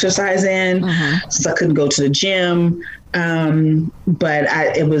some exercise in since I couldn't go to the gym. But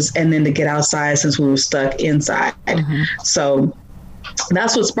and then to get outside since we were stuck inside. So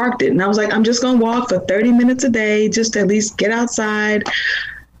that's what sparked it. And I was like, I'm just going to walk for 30 minutes a day, just to at least get outside.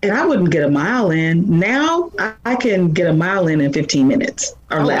 And I wouldn't get a mile in. Now I can get a mile in 15 minutes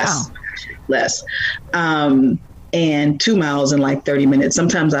or less. Wow. Less. And 2 miles in like 30 minutes.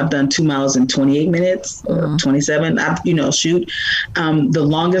 Sometimes I've done 2 miles in 28 minutes or 27. The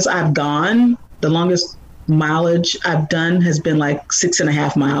longest I've gone, mileage I've done has been like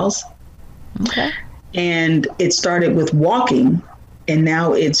 6.5 miles. Okay. And it started with walking, and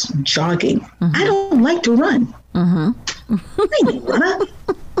now it's jogging. I don't like to run. I ain't runner.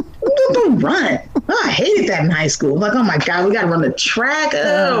 Don't run. Oh, I hated that in high school. Like, oh my God, we got to run the track.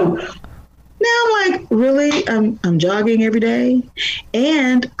 Oh. Now I'm like, really? I'm jogging every day,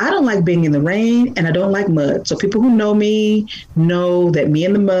 and I don't like being in the rain, and I don't like mud. So people who know me know that me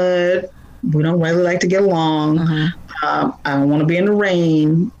and the mud, we don't really like to get along. I don't want to be in the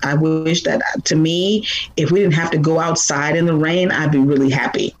rain. I wish that, to me, if we didn't have to go outside in the rain, I'd be really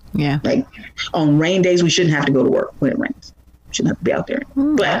happy. Yeah. Like on rain days, we shouldn't have to go to work when it rains. We shouldn't have to be out there.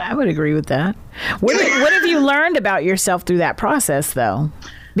 But I would agree with that. What have you learned about yourself through that process, though?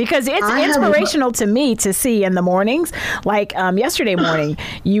 Because it's inspirational to me to see in the mornings, like yesterday morning,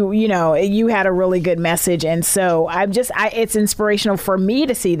 you had a really good message. And so it's inspirational for me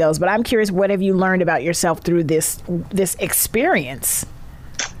to see those. But I'm curious, what have you learned about yourself through this experience?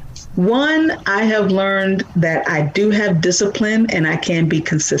 One, I have learned that I do have discipline and I can be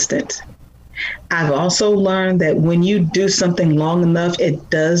consistent. I've also learned that when you do something long enough, it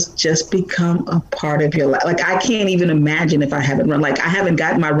does just become a part of your life. Like, I can't even imagine if I haven't run. Like, I haven't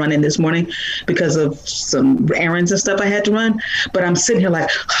gotten my run in this morning because of some errands and stuff I had to run. But I'm sitting here like,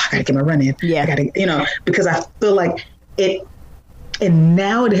 I got to get my run in. Yeah. I got to, because I feel like it. And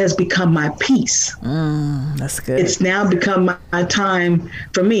now it has become my peace. That's good. It's now become my time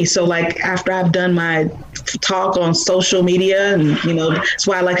for me. So like after I've done my talk on social media, and that's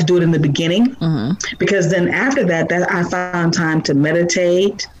why I like to do it in the beginning, because then after that I found time to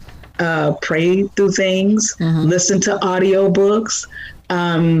meditate, pray through things, listen to audiobooks,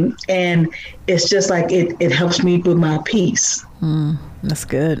 and it's just like it helps me with my peace. That's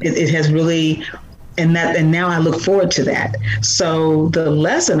good. It has really. And now I look forward to that. So the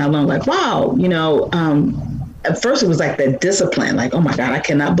lesson I learned, like, wow, at first it was like that discipline, like, oh my God, I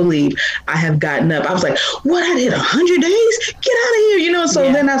cannot believe I have gotten up. I was like, what, I did 100 days? Get out of here,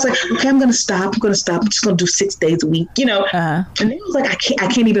 So then I was like, okay, I'm going to stop. I'm just going to do 6 days a week, And it was like, I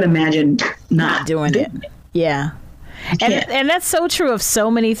can't even imagine not doing it. Yeah. And that's so true of so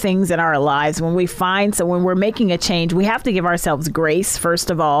many things in our lives. When we're making a change, we have to give ourselves grace,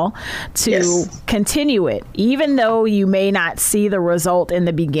 first of all, to continue it. Even though you may not see the result in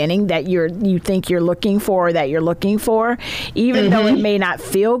the beginning that you think you're looking for, even though it may not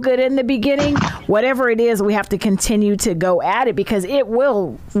feel good in the beginning, whatever it is, we have to continue to go at it, because it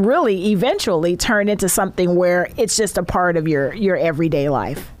will really eventually turn into something where it's just a part of your everyday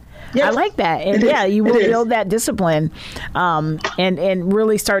life. Yep. I like that. And you will build that discipline and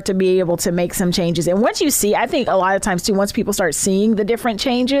really start to be able to make some changes. And once you see, I think a lot of times too, once people start seeing the different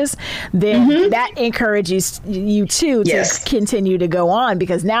changes, then that encourages you too to continue to go on,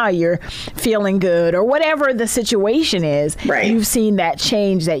 because now you're feeling good, or whatever the situation is. Right. You've seen that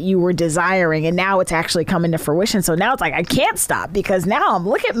change that you were desiring, and now it's actually coming to fruition. So now it's like, I can't stop, because now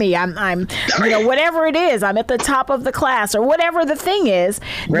look at me. I'm whatever it is, I'm at the top of the class, or whatever the thing is.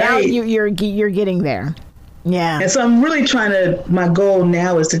 Right. Now you're getting there. Yeah. And so I'm really my goal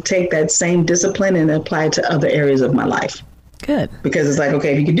now is to take that same discipline and apply it to other areas of my life. Good. Because it's like,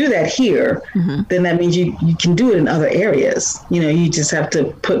 okay, if you can do that here, then that means you can do it in other areas. You just have to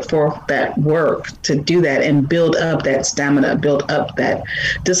put forth that work to do that and build up that stamina, build up that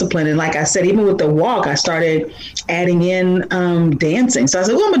discipline. And like I said, even with the walk, I started adding in dancing. So I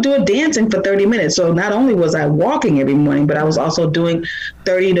said, I'm going to do a dancing for 30 minutes. So not only was I walking every morning, but I was also doing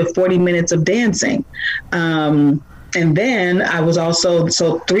 30 to 40 minutes of dancing. And then I was also,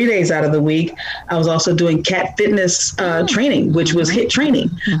 3 days out of the week, I was also doing cat fitness training, which was HIIT training.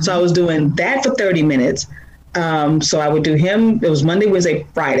 So I was doing that for 30 minutes. So I would do him. It was Monday, Wednesday,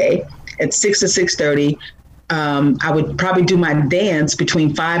 Friday at 6 to 6:30. I would probably do my dance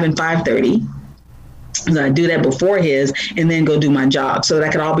between 5 and 5:30. So I do that before his, and then go do my jog, so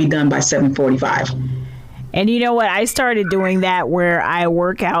that could all be done by 7:45. And you know what? I started doing that where I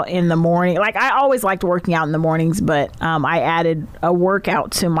work out in the morning. Like, I always liked working out in the mornings, but I added a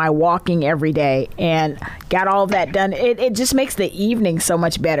workout to my walking every day and got all of that done. It just makes the evening so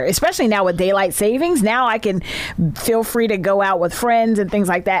much better, especially now with daylight savings. Now I can feel free to go out with friends and things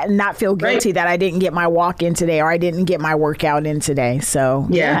like that and not feel guilty that I didn't get my walk in today, or I didn't get my workout in today. So,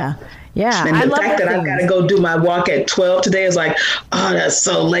 yeah. Yeah, and the fact that I've got to go do my walk at 12 today is like, oh, that's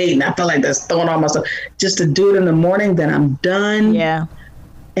so late. And I feel like that's throwing all my stuff. Just to do it in the morning, then I'm done. Yeah.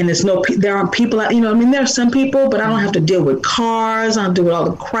 And there aren't people out, there are some people, but I don't have to deal with cars. I don't deal with all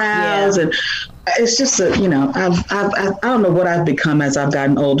the crowds. And It's just that, I don't know what I've become as I've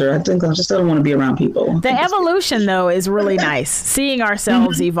gotten older. I think I don't want to be around people. The evolution, though, is really nice. Seeing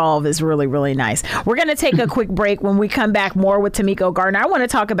ourselves evolve is really, really nice. We're going to take a quick break. When we come back, more with Tamiko Garner. I want to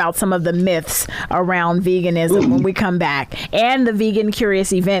talk about some of the myths around veganism when we come back, and the Vegan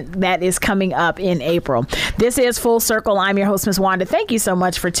Curious event that is coming up in April. This is Full Circle. I'm your host, Ms. Wanda. Thank you so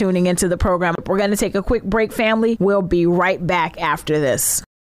much for tuning into the program. We're going to take a quick break, family. We'll be right back after this.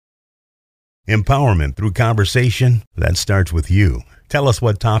 Empowerment through conversation, that starts with you. Tell us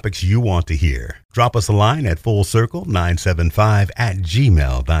what topics you want to hear. Drop us a line at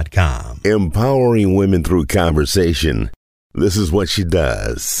fullcircle975@gmail.com. Empowering women through conversation. This is what she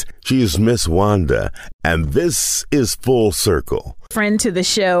does. She is Miss Wanda, and this is Full Circle. Friend to the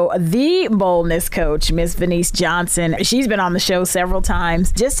show, the boldness coach, Miss Venice Johnson. She's been on the show several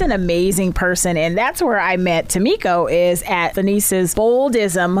times. Just an amazing person. And that's where I met Tamiko, is at Venice's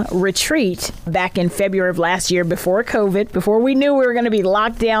Boldism retreat back in February of last year, before COVID, before we knew we were going to be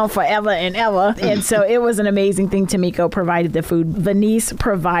locked down forever and ever. And so it was an amazing thing. Tamiko provided the food. Venice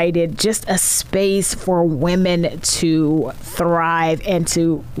provided just a space for women to thrive and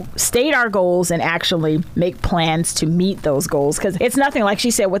to state our goals and actually make plans to meet those goals. Because it's nothing, like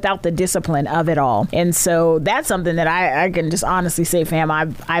she said, without the discipline of it all. And so that's something that I can just honestly say, fam,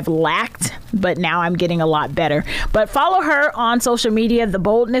 I've lacked, but now I'm getting a lot better. But follow her on social media, The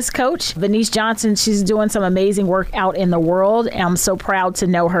Boldness Coach, Venice Johnson. She's doing some amazing work out in the world. And I'm so proud to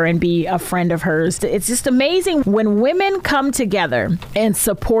know her and be a friend of hers. It's just amazing when women come together and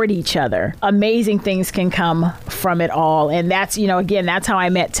support each other. Amazing things can come from it all. And that's, again, that's how I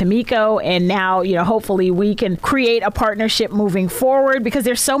met Tamiko. And now, hopefully we can create a partnership moving forward, because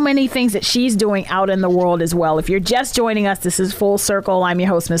there's so many things that she's doing out in the world as well. If you're just joining us, this is Full Circle. I'm your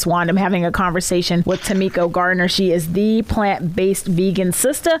host, Miss Wanda. I'm having a conversation with Tamiko Garner. She is the plant-based vegan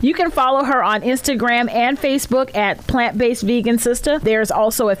sister. You can follow her on Instagram and Facebook at Plant-Based Vegan Sister. There's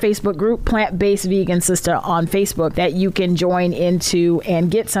also a Facebook group, Plant-Based Vegan Sister, on Facebook that you can join into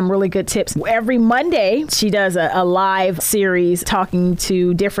and get some really good tips. Every Monday, she does a live series talking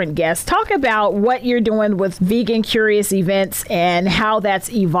to different guests. Talk about what you're doing with Vegan Curious events and how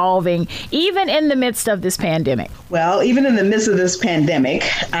that's evolving, even in the midst of this pandemic. Well, even in the midst of this pandemic,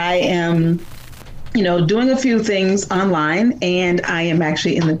 I am, doing a few things online, and I am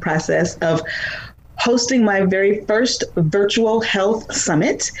actually in the process of hosting my very first virtual health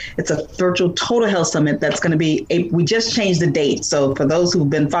summit. It's a virtual total health summit that's going to be, we just changed the date. So for those who've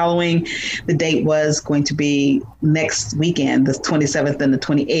been following, the date was going to be next weekend, the 27th and the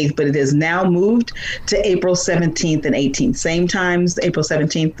 28th, but it is now moved to April 17th and 18th. Same times. April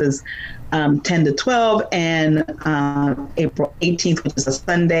 17th is 10 to 12, and April 18th, which is a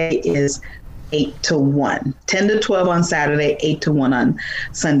Sunday, is 8 to 1, 10 to 12 on Saturday, 8 to 1 on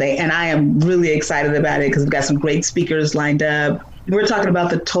Sunday. And I am really excited about it because we've got some great speakers lined up. We're talking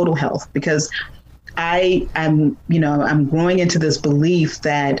about the total health, because I'm growing into this belief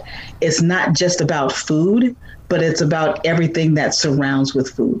that it's not just about food, but it's about everything that surrounds with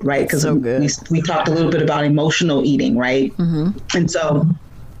food, right? Because we talked a little bit about emotional eating, right? Mm-hmm. And so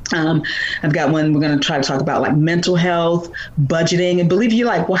I've got one, we're going to try to talk about like mental health, budgeting, and believe you're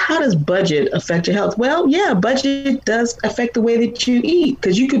like, well, how does budget affect your health? Well, yeah, budget does affect the way that you eat,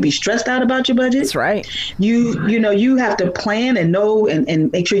 because you could be stressed out about your budget. That's right. You have to plan and know and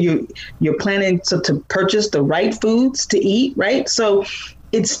make sure you're planning to purchase the right foods to eat, right? So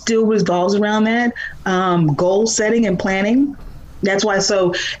it still revolves around that, goal setting and planning. That's why.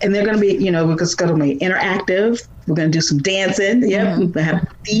 So, and they're going to be, we're just going to be interactive. We're going to do some dancing. Yep. Mm-hmm. We're going to have a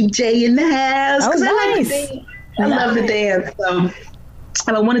DJ in the house. Oh, nice. I love the dance. So,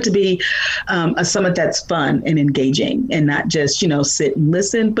 and I want it to be a summit that's fun and engaging, and not just, sit and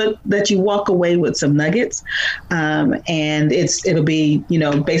listen, but that you walk away with some nuggets. And it'll be,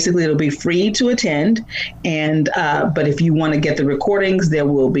 basically it'll be free to attend. And but if you want to get the recordings, there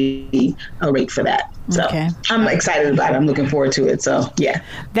will be a rate for that. So okay. I'm excited about it. I'm looking forward to it. So, yeah.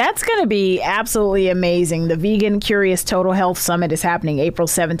 That's going to be absolutely amazing. The Vegan Curious Total Health Summit is happening April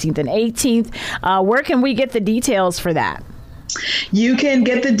 17th and 18th. Where can we get the details for that? You can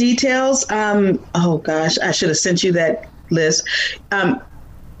get the details. Oh, gosh, I should have sent you that list.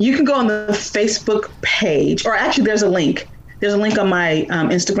 You can go on the Facebook page, or actually there's a link. There's a link on my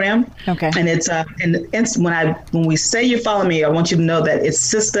Instagram. Okay. And it's when we say you follow me, I want you to know that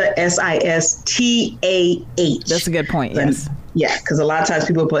it's Sistah, Sistah. That's a good point. Yes. Yeah, because a lot of times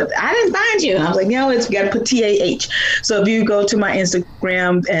people put, I didn't find you. And I was like, you got to put TAH. So if you go to my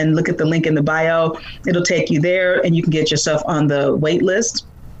Instagram and look at the link in the bio, it'll take you there, and you can get yourself on the wait list.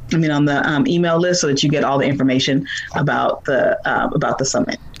 email list so that you get all the information about the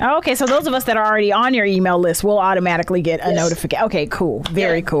summit. Okay, so those of us that are already on your email list will automatically get a notification. Okay, cool.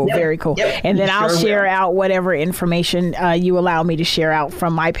 Very cool. Very cool. Yep. And then I'll share out whatever information you allow me to share out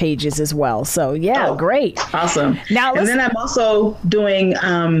from my pages as well. So great. Awesome. And then I'm also doing,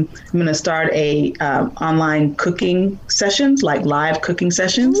 I'm going to start a online cooking sessions, like live cooking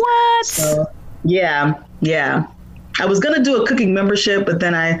sessions. What? So, yeah. I was going to do a cooking membership, but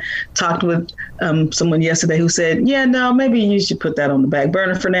then I talked with someone yesterday who said, maybe you should put that on the back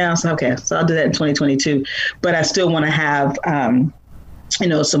burner for now. So, so I'll do that in 2022. But I still want to have,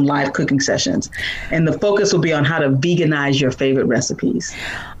 some live cooking sessions. And the focus will be on how to veganize your favorite recipes.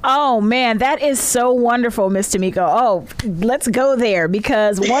 Oh, man, that is so wonderful, Miss Tamiko. Oh, let's go there,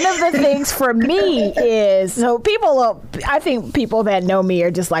 because one of the things for me is, I think people that know me are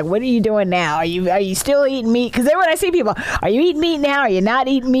just like, what are you doing now? Are you still eating meat? Because then when I see people, are you eating meat now? Are you not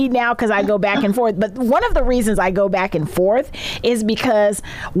eating meat now? Because I go back and forth. But one of the reasons I go back and forth is because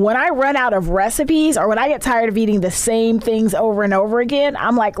when I run out of recipes, or when I get tired of eating the same things over and over again,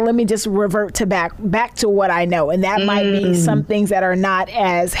 I'm like, let me just revert to back to what I know. And that might be some things that are not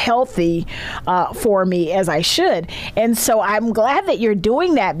as healthy for me as I should. And so I'm glad that you're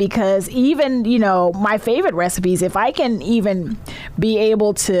doing that, because even, my favorite recipes, if I can even be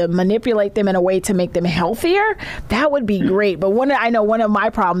able to manipulate them in a way to make them healthier, that would be great. But I know one of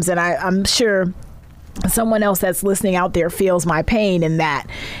my problems, and I'm sure someone else that's listening out there feels my pain in that,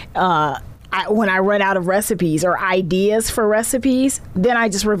 when I run out of recipes or ideas for recipes, then I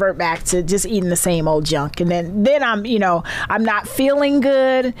just revert back to just eating the same old junk. And then I'm not feeling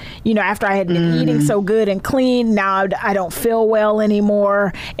good. After I had been eating so good and clean, now I don't feel well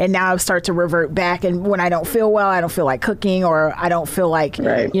anymore. And now I start to revert back. And when I don't feel well, I don't feel like cooking, or I don't feel like,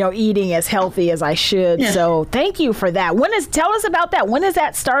 eating as healthy as I should. Yeah. So thank you for that. Tell us about that. When is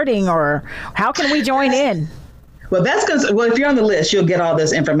that starting, or how can we join in? Well, if you're on the list, you'll get all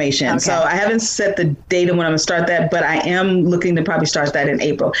this information. Okay. So I haven't set the date of when I'm going to start that, but I am looking to probably start that in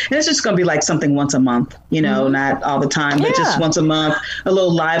April. And it's just going to be like something once a month, not all the time, but just once a month, a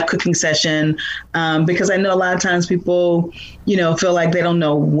little live cooking session. Because I know a lot of times people, feel like they don't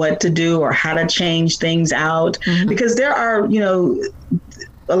know what to do or how to change things out, because there are,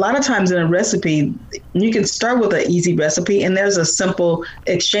 a lot of times in a recipe, you can start with an easy recipe, and there's a simple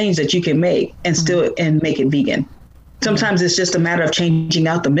exchange that you can make and make it vegan. Sometimes it's just a matter of changing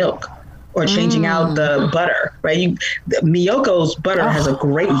out the milk or changing out the butter, right? Miyoko's butter has a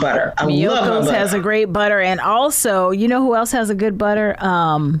great butter. I love her butter. Has a great butter. And also, you know who else has a good butter?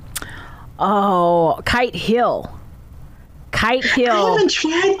 Kite Hill. Kite Hill. I haven't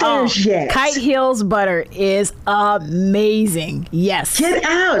tried theirs yet. Kite Hill's butter is amazing. Yes. Get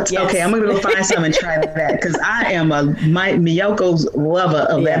out. Yes. Okay, I'm going to go find some and try that, because I am my Miyoko's lover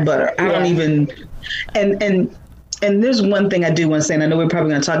of that butter. I don't even, and there's one thing I do want to say, and I know we're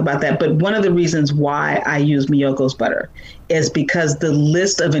probably going to talk about that, but one of the reasons why I use Miyoko's butter is because the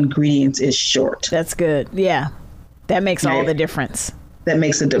list of ingredients is short. That's good. Yeah. That makes all the difference. That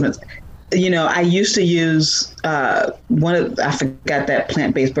makes a difference. I used to use I forgot that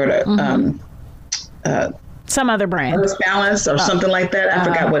plant-based butter. Some other brand. Balance or something like that. I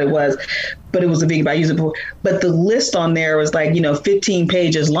forgot what it was, but it was a vegan. I used it before. But the list on there was like, 15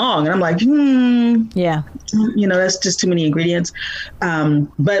 pages long. And I'm like, that's just too many ingredients.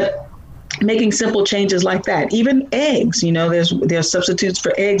 But making simple changes like that, even eggs, there's substitutes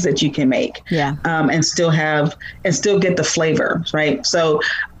for eggs that you can make, and still get the flavor, right? So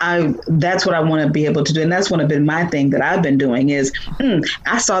that's what I want to be able to do, and that's been my thing that I've been doing is,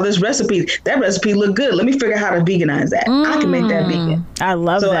 I saw this recipe. That recipe looked good. Let me figure out how to veganize that. I can make that vegan. I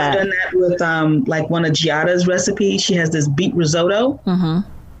love that. So I've done that with like one of Giada's recipes. She has this beet risotto. I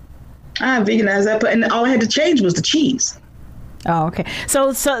veganized that, and all I had to change was the cheese. Oh, okay.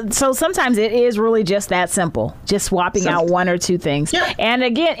 So sometimes it is really just that simple, just swapping out one or two things. Yep.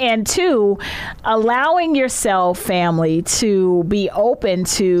 And two, allowing yourself, family, to be open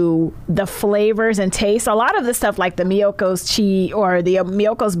to the flavors and taste. A lot of the stuff like the Miyoko's cheese or the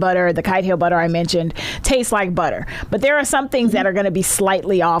Miyoko's butter, the Kite Hill butter I mentioned, tastes like butter. But there are some things that are going to be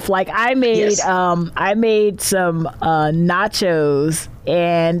slightly off. Like I made some nachos,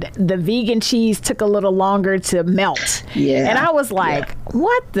 and the vegan cheese took a little longer to melt. Yeah. And I was like,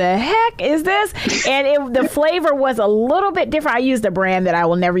 what the heck is this? And the flavor was a little bit different. I used a brand that I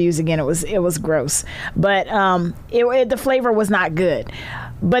will never use again. It was gross. But the flavor was not good.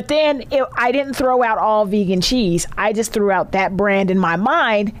 But then I didn't throw out all vegan cheese. I just threw out that brand in my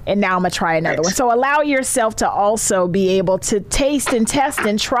mind, and now I'm going to try another one. So allow yourself to also be able to taste and test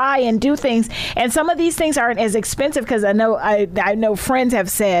and try and do things. And some of these things aren't as expensive, because I know friends have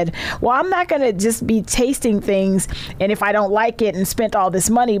said, well, I'm not going to just be tasting things and if I don't like it and spent all this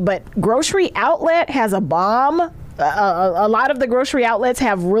money. But Grocery Outlet has a bomb. A lot of the grocery outlets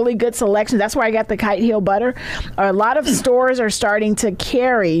have really good selections. That's where I got the Kite Hill butter. A lot of stores are starting to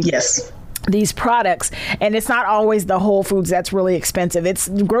carry these products, and it's not always the Whole Foods that's really expensive. It's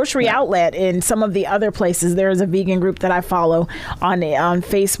Grocery Outlet. In some of the other places, there's a vegan group that I follow on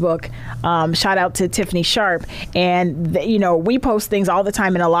Facebook. Shout out to Tiffany Sharp, and we post things all the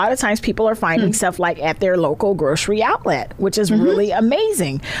time, and a lot of times people are finding stuff like at their local grocery outlet, which is really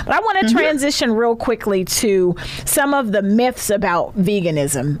amazing. But I want to transition real quickly to some of the myths about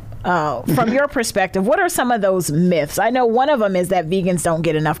veganism. From your perspective, what are some of those myths? I know one of them is that vegans don't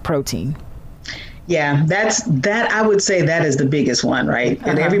get enough protein. Yeah, I would say that is the biggest one, right?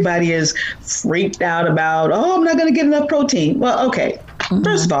 And everybody is freaked out about, I'm not going to get enough protein. Well, okay.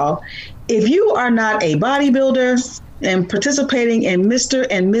 First of all, if you are not a bodybuilder and participating in Mr.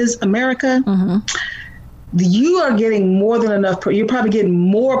 and Ms. America, you are getting more than enough. You're probably getting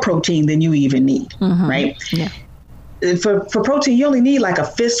more protein than you even need, right? Yeah. For protein, you only need like a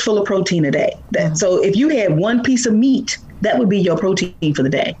fistful of protein a day. So if you had one piece of meat, that would be your protein for the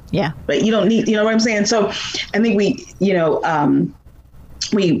day. Yeah. But you don't need, you know what I'm saying? So I think we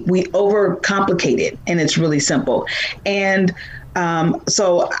overcomplicate it, and it's really simple. And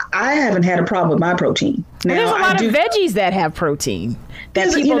so I haven't had a problem with my protein. Now, there's a lot of veggies that have protein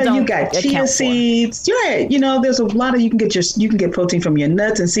that people don't you got chia seeds. There's a lot of you can get protein from your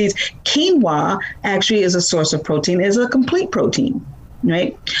nuts and seeds. Quinoa actually is a source of protein, is a complete protein.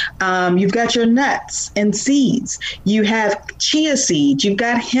 Right. You've got your nuts and seeds. You have chia seeds. You've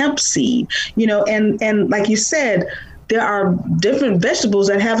got hemp seed, and like you said, there are different vegetables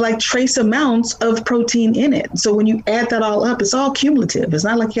that have like trace amounts of protein in it. So when you add that all up, it's all cumulative. It's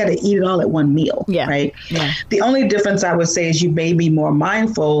not like you got to eat it all at one meal. Yeah. Right. Yeah. The only difference I would say is you may be more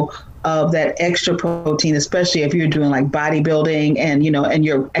mindful of that extra protein, especially if you're doing like bodybuilding and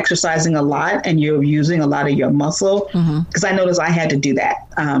you're exercising a lot and you're using a lot of your muscle. Because I noticed I had to do that.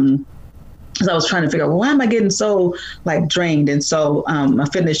 Because I was trying to figure out, well, why am I getting so like drained? And so my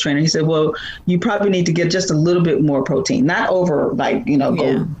fitness trainer, he said, well, you probably need to get just a little bit more protein, not over like,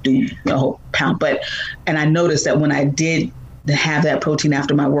 go do a whole pound. And I noticed that when I did have that protein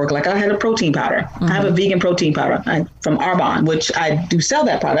after my work, like I had a protein powder. I have a vegan protein powder from Arbonne, which I do sell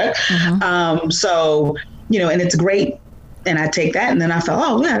that product. So, and it's great. And I take that, and then I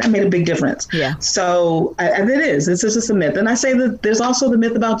felt, that made a big difference. Yeah. So it's just a myth. And I say that there's also the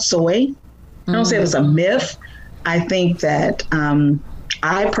myth about soy. I don't say it's a myth. I think that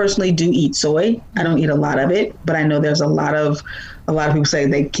I personally do eat soy. I don't eat a lot of it, but I know there's a lot of people say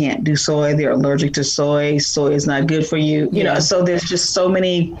they can't do soy. They're allergic to soy. Soy is not good for you. You know, so there's just so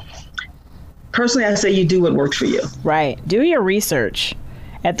many. Personally, I say you do what works for you. Right. Do your research.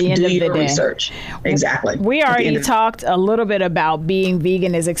 At the end of the day. Research. Exactly. We already talked a little bit about being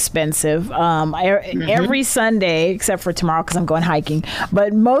vegan is expensive. Every Sunday, except for tomorrow because I'm going hiking,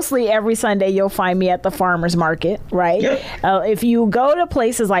 but mostly every Sunday you'll find me at the farmer's market, right? Yep. If you go to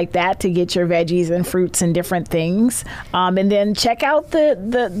places like that to get your veggies and fruits and different things, and then check out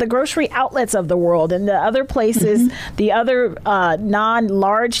the grocery outlets of the world and the other places, the other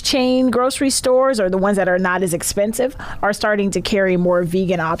non-large chain grocery stores or the ones that are not as expensive are starting to carry more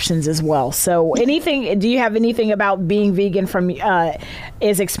vegan options as well. So do you have anything about being vegan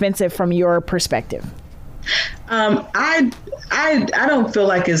is expensive from your perspective? I don't feel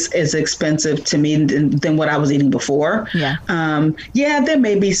like it's as expensive to me than what I was eating before. Yeah. There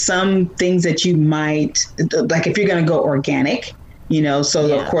may be some things that you might, like if you're going to go organic,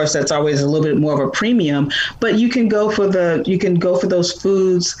 of course that's always a little bit more of a premium, but you can go for those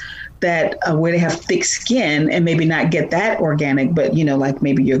foods that where they have thick skin and maybe not get that organic, but like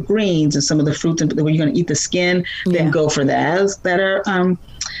maybe your greens and some of the fruits and where you're going to eat the skin, then go for that.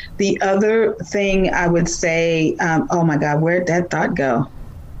 The other thing I would say, oh my God, where'd that thought go?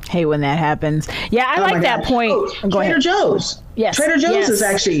 Hey, when that happens. Yeah, I like that point. Trader Joe's. Yes. Trader Joe's is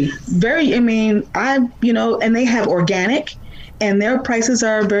actually very, and they have organic. And their prices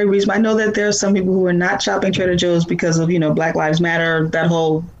are very reasonable. I know that there are some people who are not shopping Trader Joe's because of, Black Lives Matter, that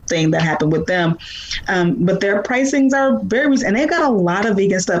whole thing that happened with them. But their pricings are very reasonable. And they've got a lot of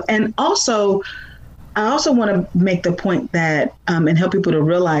vegan stuff. And also, I also want to make the point that, and help people to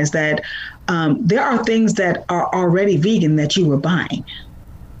realize that there are things that are already vegan that you were buying.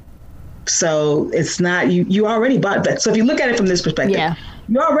 So it's not, you already bought that. So if you look at it from this perspective,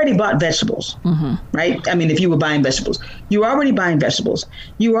 you already bought vegetables, right? I mean, if you were buying vegetables, you were already buying vegetables.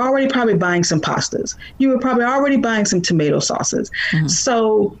 You were already probably buying some pastas. You were probably already buying some tomato sauces.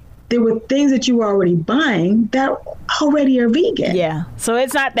 So there were things that you were already buying that already are vegan. Yeah. So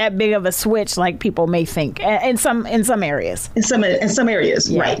it's not that big of a switch like people may think in some areas. In some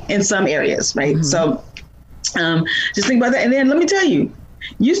areas, right? In some areas, right? So just think about that. And then let me tell you,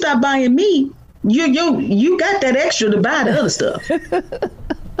 you stop buying meat, you got that extra to buy the other stuff.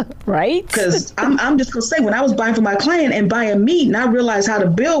 Right? Because I'm just gonna say, when I was buying for my client and buying meat, and I realized how the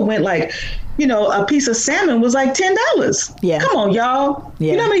bill went, like, you know, a piece of salmon was like $10. Yeah. Come on, y'all.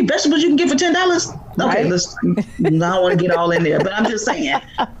 Yeah. You know how many vegetables you can get for $10? Okay, Right. I don't want to get all in there, but I'm just saying.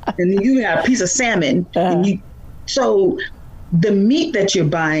 And you got a piece of salmon, and so the meat that you're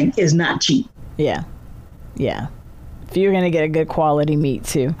buying is not cheap. Yeah. Yeah. If you're going to get a good quality meat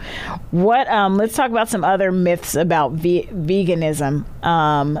too. Let's talk about some other myths about veganism,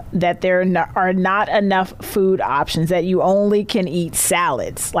 that there are not enough food options, that you only can eat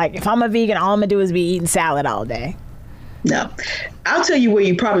salads. Like, if I'm a vegan, all I'm going to do is be eating salad all day. No. I'll tell you where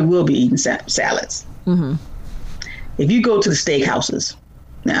you probably will be eating salads. If you go to the steakhouses.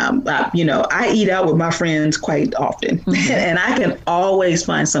 Now, I eat out with my friends quite often, and I can always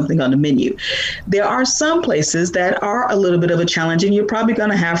find something on the menu. There are some places that are a little bit of a challenge, and you're probably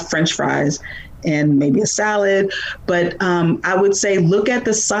going to have French fries and maybe a salad. But I would say look at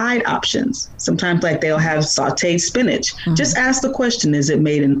the side options. Sometimes, like, they'll have sauteed spinach. Just ask the question, is it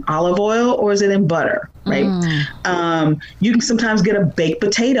made in olive oil or is it in butter? Right. You can sometimes get a baked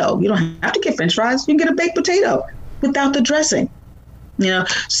potato. You don't have to get French fries. You can get a baked potato without the dressing. You know,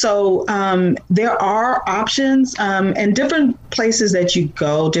 so there are options, and different places that you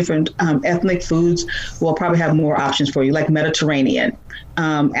go, different ethnic foods will probably have more options for you, like Mediterranean.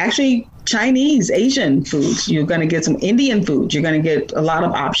 Actually, Chinese, Asian foods. You're going to get some Indian food. You're going to get a lot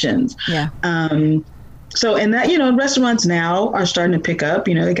of options. Yeah. So, and that, restaurants now are starting to pick up.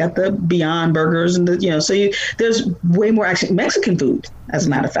 They got the Beyond Burgers and there's way more actually Mexican food. As a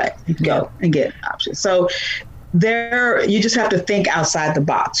matter of fact, you can go and get options. So. You just have to think outside the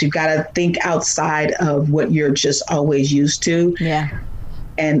box. You've got to think outside of what you're just always used to. Yeah.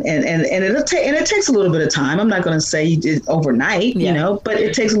 And it takes a little bit of time. I'm not going to say you did overnight, but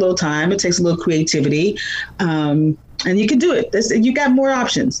it takes a little time. It takes a little creativity. And you can do it. You got more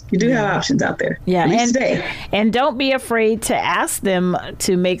options. You do have options out there. Yeah. And don't be afraid to ask them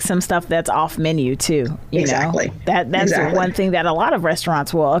to make some stuff that's off menu too. Exactly. That's one thing that a lot of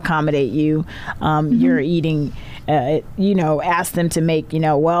restaurants will accommodate you. You're eating, ask them to make,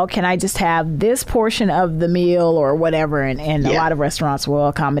 well, can I just have this portion of the meal or whatever? And a lot of restaurants will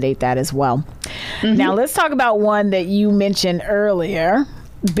accommodate that as well. Now let's talk about one that you mentioned earlier,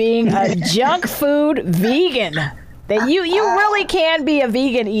 being a junk food vegan. That you really can be a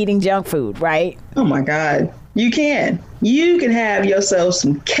vegan eating junk food, right? Oh my God, you can. You can have yourself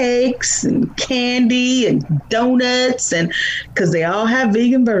some cakes and candy and donuts, and because they all have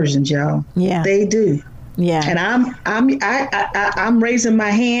vegan versions, y'all. Yeah, they do. Yeah, and I'm raising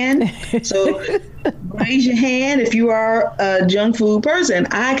my hand. So raise your hand if you are a junk food person.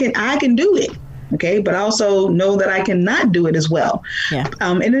 I can do it. Okay, but I also know that I cannot do it as well. Yeah.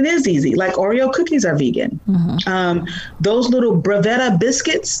 And it is easy. Like Oreo cookies are vegan. Those little Brevetta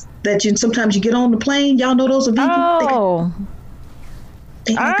biscuits that sometimes you get on the plane, y'all know those are vegan. Oh,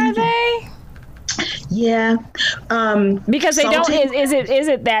 are they? Yeah. Because they don't. Is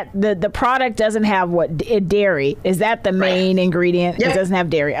it that the product doesn't have dairy? Is that the main ingredient? Yep. It doesn't have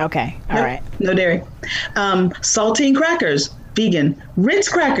dairy. Okay. All right. No dairy. Saltine crackers. Vegan. Ritz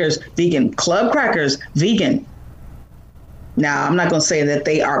crackers, vegan. Club crackers, vegan. Now, I'm not going to say that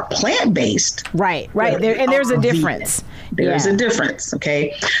they are plant-based. Right. There's a difference. There's a difference,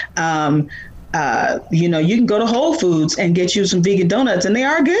 okay? You can go to Whole Foods and get you some vegan donuts, and they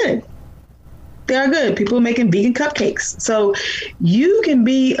are good. They are good. People are making vegan cupcakes. So you can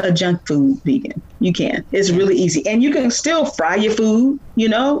be a junk food vegan. You can. It's really easy. And you can still fry your food, You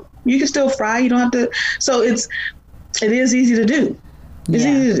can still fry. You don't have to. So it is easy to do. It's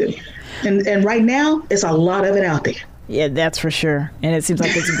easy to do. And right now, it's a lot of it out there. Yeah, that's for sure. And it seems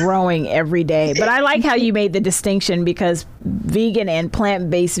like it's growing every day. But I like how you made the distinction, because vegan and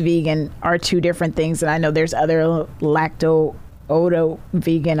plant-based vegan are two different things. And I know there's other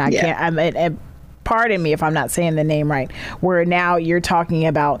lacto-vegan. pardon me if I'm not saying the name right, where now you're talking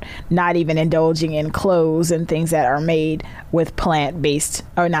about not even indulging in clothes and things that are made with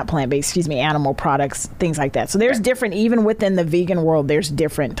animal products, things like that. So there's different, even within the vegan world, there's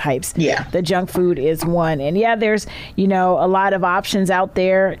different types. Yeah. The junk food is one. And there's, a lot of options out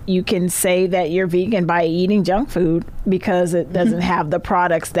there. You can say that you're vegan by eating junk food because it doesn't have the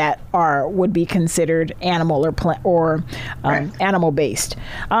products that would be considered animal or plant or animal based.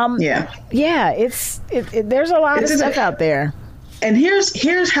 There's a lot of stuff out there. And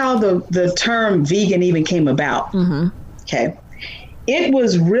here's how the term vegan even came about. Mm-hmm. Okay, it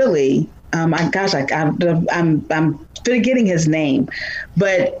was really I'm forgetting his name,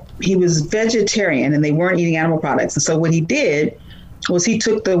 but he was vegetarian and they weren't eating animal products. And so what he did was he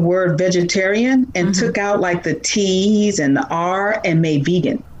took the word vegetarian and took out like the T's and the R and made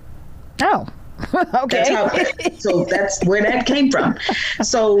vegan. Oh. Okay. So that's where that came from.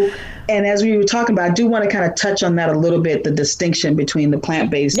 So, and as we were talking about, I do want to kind of touch on that a little bit, the distinction between the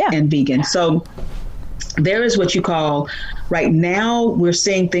plant-based and vegan. So there is what you call, right now, we're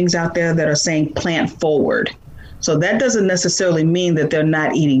seeing things out there that are saying plant forward. So that doesn't necessarily mean that they're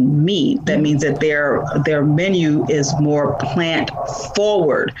not eating meat. That means that their menu is more plant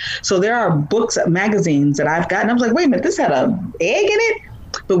forward. So there are books, magazines that I've gotten. I was like, wait a minute, this had an egg in it?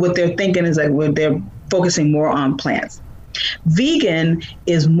 But what they're thinking is like they're focusing more on plants. Vegan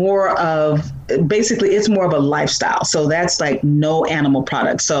is more of, basically, it's more of a lifestyle. So that's like no animal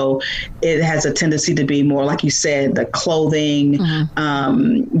products. So it has a tendency to be more, like you said, the clothing,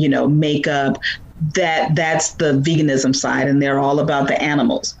 makeup. That's the veganism side, and they're all about the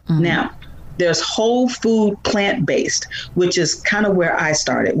animals. Mm-hmm. Now, there's whole food plant-based, which is kind of where I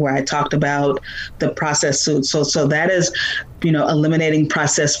started, where I talked about the processed foods. So that is, eliminating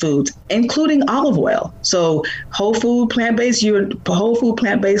processed foods, including olive oil. So whole food plant-based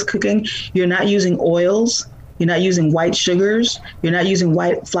cooking, you're not using oils, you're not using white sugars, you're not using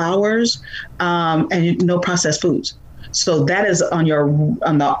white flours, and no processed foods. So that is on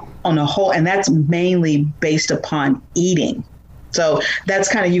the whole, and that's mainly based upon eating. So that's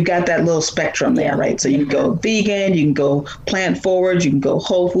kind of, you got that little spectrum there, right? So you can go vegan, you can go plant forward, you can go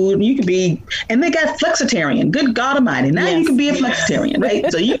whole food, and you can be, and they got flexitarian. Good God Almighty. Now you can be a flexitarian,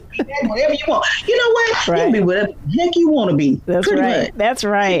 right? So you can be whatever you want. You know what? You can be whatever the heck you want to be. That's right. Much. That's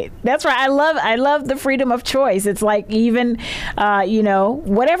right. That's right. I love the freedom of choice. It's like even,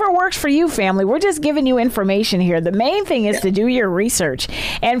 whatever works for you, family. We're just giving you information here. The main thing is to do your research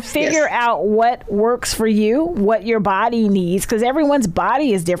and figure out what works for you, what your body needs, because everyone's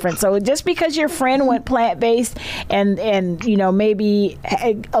body is different. So just because your friend went plant-based and maybe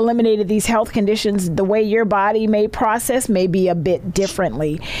eliminated these health conditions, the way your body may process may be a bit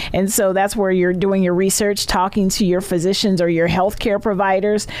differently. And so that's where you're doing your research. Talking to your physicians or your healthcare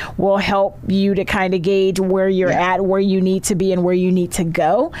providers will help you to kind of gauge where you're at, where you need to be and where you need to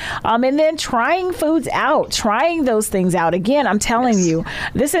go. And then trying foods out, trying those things out. Again, I'm telling you,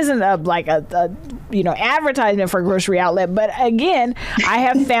 this isn't a advertisement for Grocery Outlet, but again, I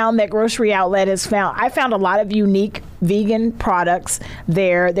have found that Grocery Outlet I found a lot of unique vegan products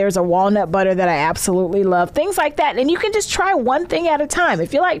there. There's a walnut butter that I absolutely love, things like that. And you can just try one thing at a time.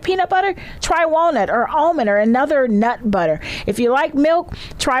 If you like peanut butter, try walnut or almond or another nut butter. If you like milk,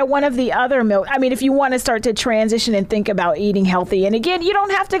 try one of the other milk. I mean, if you want to start to transition and think about eating healthy, and again, you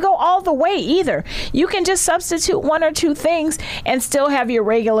don't have to go all the way either. You can just substitute one or two things and still have your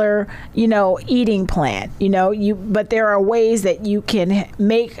regular, eating plan, but there are ways that you can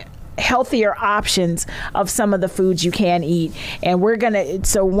make healthier options of some of the foods you can eat. And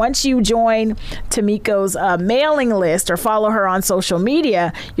so once you join Tamiko's mailing list or follow her on social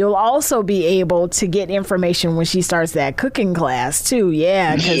media, you'll also be able to get information when she starts that cooking class too.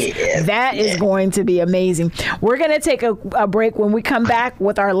 Yeah, because that is going to be amazing. We're going to take a break. When we come back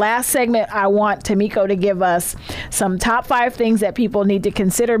with our last segment, I want Tamiko to give us some top 5 things that people need to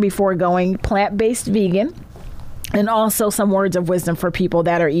consider before going plant-based vegan. And also some words of wisdom for people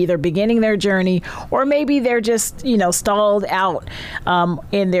that are either beginning their journey or maybe they're just, stalled out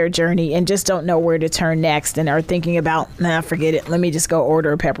in their journey and just don't know where to turn next and are thinking about, forget it. Let me just go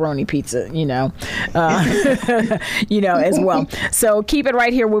order a pepperoni pizza, as well. So keep it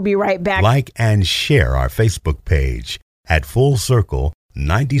right here. We'll be right back. Like and share our Facebook page at Full Circle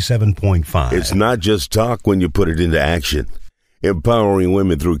 97.5. It's not just talk when you put it into action. Empowering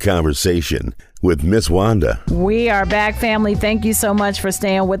women through conversation with Miss Wanda. We are back, family. Thank you so much for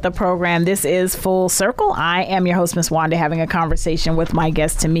staying with the program. This is Full Circle. I am your host, Miss Wanda, having a conversation with my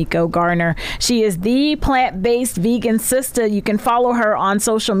guest, Tamiko Garner. She is the plant-based vegan Sistah. You can follow her on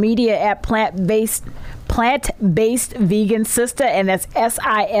social media at plant-based vegan Sistah, and that's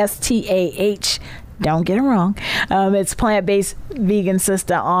Sistah. Don't get it wrong. It's Plant-Based Vegan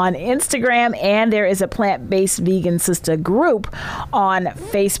Sistah on Instagram, and there is a Plant-Based Vegan Sistah group on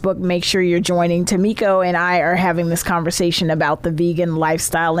Facebook. Make sure you're joining. Tamiko and I are having this conversation about the vegan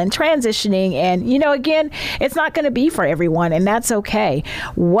lifestyle and transitioning. And, again, it's not going to be for everyone, and that's okay.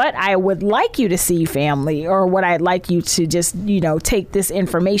 What I would like you to see, family, or what I'd like you to just, take this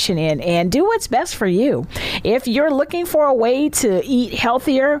information in and do what's best for you. If you're looking for a way to eat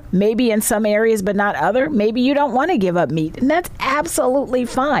healthier, maybe in some areas, but not other, maybe you don't want to give up meat, and that's absolutely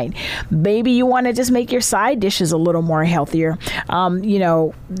fine. Maybe you want to just make your side dishes a little more healthier.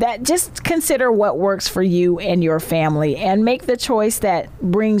 That just consider what works for you and your family and make the choice that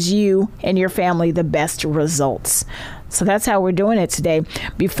brings you and your family the best results. So that's how we're doing it today.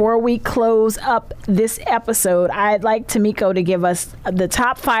 Before we close up this episode, I'd like Tamiko to give us the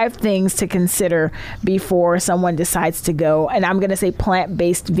top 5 things to consider before someone decides to go. And I'm going to say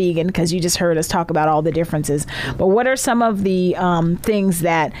plant-based vegan because you just heard us talk about all the differences. But what are some of the things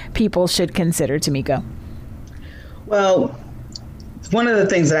that people should consider, Tamiko? Well, one of the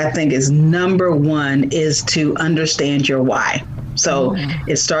things that I think is number one is to understand your why. So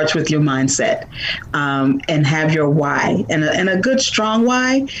it starts with your mindset, and have your why and a good, strong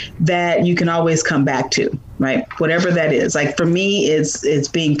why that you can always come back to, right? Whatever that is. Like for me, it's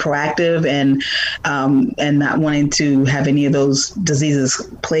being proactive and not wanting to have any of those diseases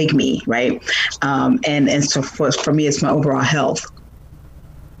plague me, right? And so for me, it's my overall health.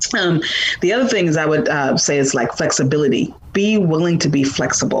 The other things I would say is like flexibility. Be willing to be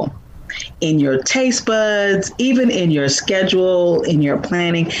flexible in your taste buds, even in your schedule, in your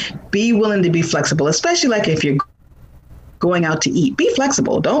planning. Be willing to be flexible, especially like if you're going out to eat. Be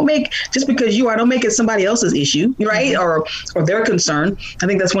flexible. Don't make, just because don't make it somebody else's issue, right? Or their concern. I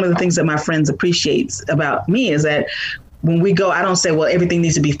think that's one of the things that my friends appreciate about me is that when we go, I don't say, well, everything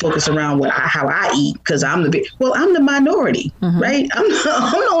needs to be focused around how I eat because I'm the minority, right? I'm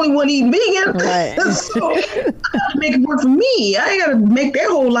the only one eating vegan. Right. So I gotta make it work for me. I got to make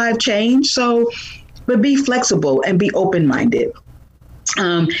their whole life change. So, but be flexible and be open-minded,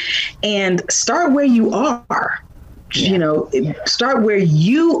 and start where you are. Start where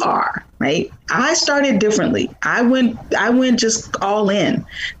you are, right? I started differently. I went just all in.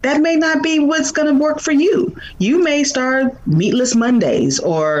 That may not be what's going to work for you. You may start meatless Mondays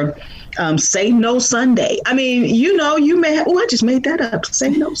or say no Sunday. I mean, you may have, I just made that up. Say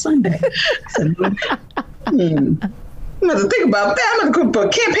no Sunday. I'm going to think about that. I'm going to put a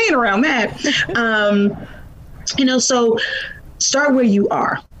campaign around that. So start where you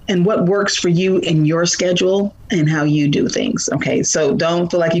are and what works for you in your schedule and how you do things. Okay. So don't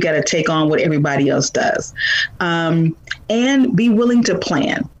feel like you got to take on what everybody else does. And be willing to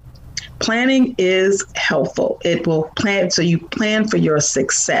plan. Planning is helpful. It will plan. So you plan for your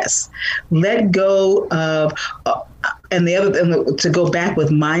success. Let go of, and to go back with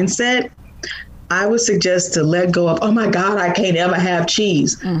mindset, I would suggest to let go of, oh my God, I can't ever have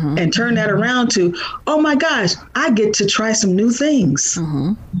cheese, and turn that around to, oh my gosh, I get to try some new things.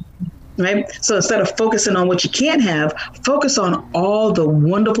 Right? So instead of focusing on what you can't have, focus on all the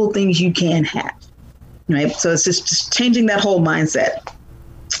wonderful things you can have. Right? So it's just changing that whole mindset.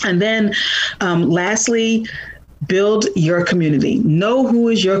 And then lastly, build your community. Know who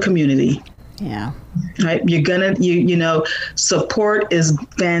is your community. Yeah. Right? Support is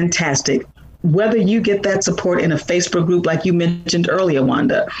fantastic. Whether you get that support in a Facebook group, like you mentioned earlier,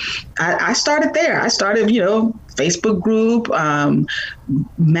 Wanda, I started there. I started, Facebook group,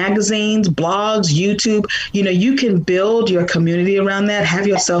 magazines, blogs, YouTube. You can build your community around that, have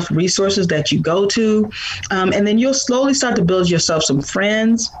yourself resources that you go to, and then you'll slowly start to build yourself some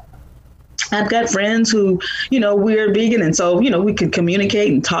friends. I've got friends who, we're vegan, and so, we can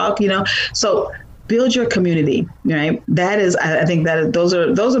communicate and talk, so build your community, right? That is, I think that those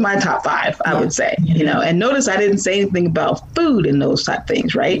are my top 5, I would say, and notice I didn't say anything about food and those type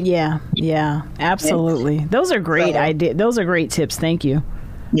things, right? Yeah, absolutely. Those are great ideas. Those are great tips. Thank you.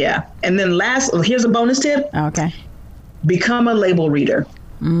 Yeah. And then here's a bonus tip. Okay. Become a label reader.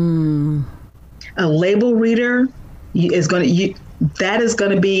 A label reader is going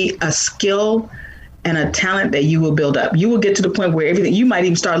to be a skill and a talent that you will build up. You will get to the point where everything, you might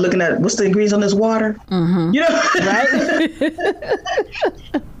even start looking at what's the ingredients on this water, right?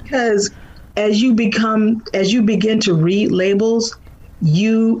 Because as you begin to read labels,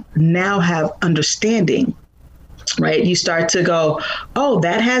 you now have understanding, right? You start to go, oh,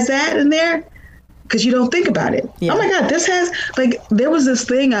 that has that in there? Because you don't think about it. Yeah. Oh my God, this has, there was this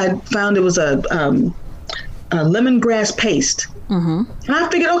thing I found, it was a lemongrass paste. And I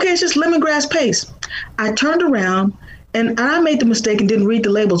figured, okay, it's just lemongrass paste. I turned around and I made the mistake and didn't read the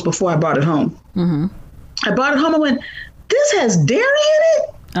labels before I brought it home. Mm-hmm. I brought it home. I went, this has dairy in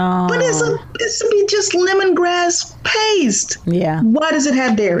it? Oh. But it's to be just lemongrass paste. Yeah. Why does it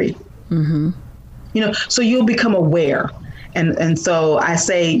have dairy? Mm-hmm. So you'll become aware. And so I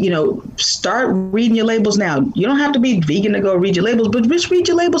say, start reading your labels now. You don't have to be vegan to go read your labels, but just read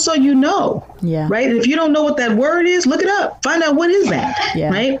your labels so you know. Yeah. Right. And if you don't know what that word is, look it up. Find out what is that. Yeah.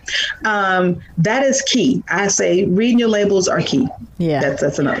 Right. That is key. I say reading your labels are key. Yeah.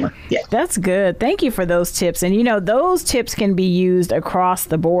 That's another one. Yeah. That's good. Thank you for those tips. And, those tips can be used across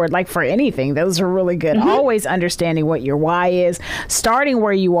the board, like for anything. Those are really good. Mm-hmm. Always understanding what your why is, starting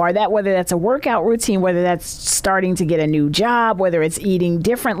where you are, that whether that's a workout routine, whether that's starting to get a new job, whether it's eating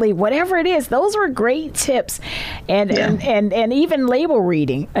differently, whatever it is, those are great tips. And even label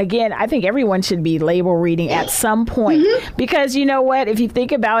reading. Again, I think everyone should be label reading at some point, because you know what, if you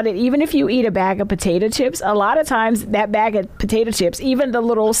think about it, even if you eat a bag of potato chips, a lot of times that bag of potato chips, even the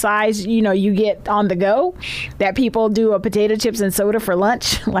little size, you get on the go, that people do a potato chips and soda for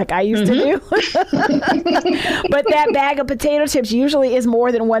lunch, like I used to do. But that bag of potato chips usually is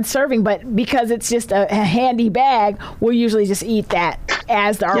more than one serving, but because it's just a handy bag, we'll usually just eat that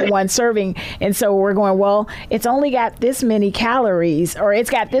as our one serving. And so we're going, well, it's only got this many calories, or it's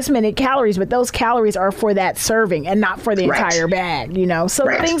got this many calories, but those calories are for that serving and not for the entire bag, So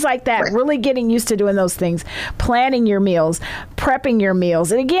things like that, really getting used to doing those things, planning your meals, prepping your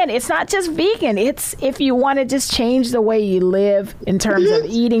meals. And again, it's not just vegan. It's if you want to just change the way you live in terms of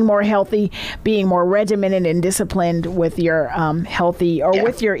eating more healthy, being more regimented and disciplined with your healthy or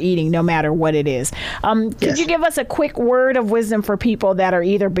with your eating, no matter what it is. Could you give us a quick word of wisdom for people that are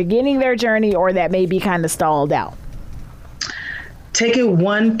either beginning their journey or that may be kind of stalled out? Take it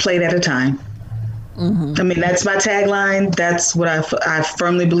one plate at a time. Mm-hmm. I mean, that's my tagline. That's what I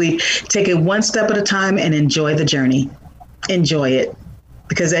firmly believe. Take it one step at a time and enjoy the journey. Enjoy it.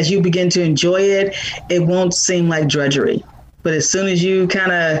 Because as you begin to enjoy it, it won't seem like drudgery. But as soon as you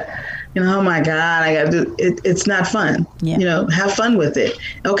kind of, oh my God, I got to do it, it's not fun. Yeah. Have fun with it.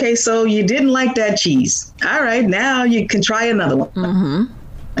 Okay, so you didn't like that cheese. All right, now you can try another one. Mm-hmm.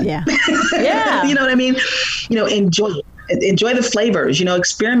 Yeah. Yeah. You know what I mean? Enjoy it. Enjoy the flavors,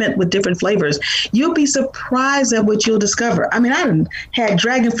 experiment with different flavors. You'll be surprised at what you'll discover. I mean, I had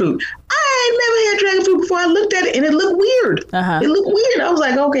dragon fruit. I never had dragon fruit before. I looked at it and it looked weird. It looked weird. I was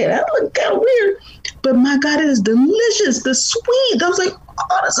like, okay, that looked kind of weird. But my God, it is delicious. The sweet. I was like,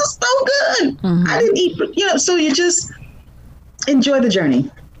 oh, this is so good. Mm-hmm. I didn't eat, so you just enjoy the journey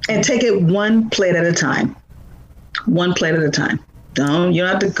and take it one plate at a time. One plate at a time. You don't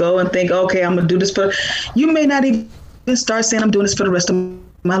have to go and think, okay, I'm going to do this you may not even start saying I'm doing this for the rest of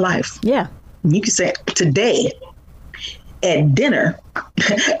my life. Yeah. You can say today at dinner,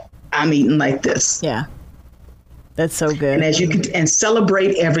 I'm eating like this. Yeah. That's so good. And as you can, and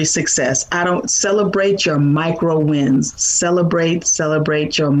celebrate every success. I don't celebrate your micro wins. Celebrate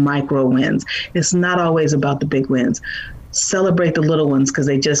your micro wins. It's not always about the big wins. Celebrate the little ones because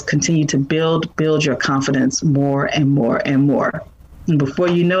they just continue to build your confidence more and more and more. And before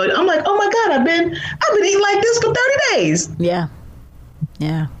you know it, I'm like, oh my God, I've been eating like this for 30 days. Yeah.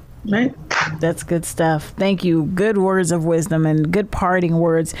 Yeah. Right. That's good stuff. Thank you. Good words of wisdom and good parting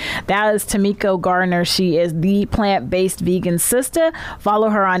words. That is Tamiko Garner. She is the plant-based vegan Sistah. Follow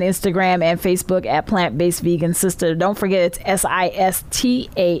her on Instagram and Facebook at plant-based vegan Sistah. Don't forget it's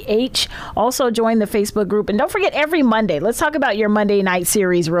Sistah. Also join the Facebook group. And don't forget every Monday. Let's talk about your Monday night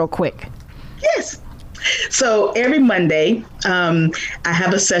series real quick. Yes. So every Monday, I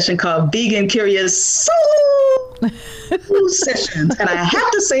have a session called Vegan Curious Soul Sessions. And I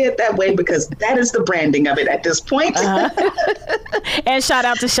have to say it that way because that is the branding of it at this point. And shout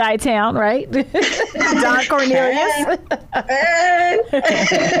out to Chi-Town, right? Don Cornelius. I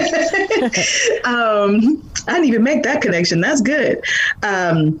didn't even make that connection. That's good.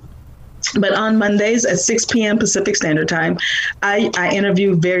 But on Mondays at 6 p.m. Pacific Standard Time, I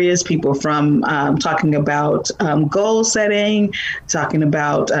interview various people from talking about goal setting, talking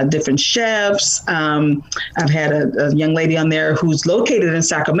about different chefs. I've had a young lady on there who's located in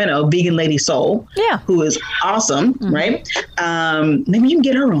Sacramento, Vegan Lady Soul, who is awesome, right? Maybe you can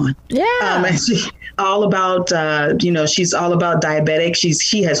get her on. Yeah. And she's all about, she's all about diabetic.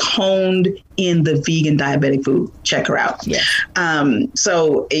 She has honed in the vegan diabetic food. Check her out. Yeah.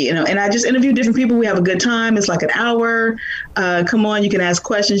 So, and I just interview different people. We have a good time. It's like an hour. Come on, you can ask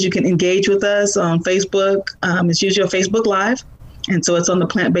questions. You can engage with us on Facebook. It's usually a Facebook Live. And so it's on the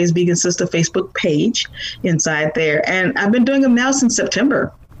Plant-Based Vegan Sistah Facebook page inside there. And I've been doing them now since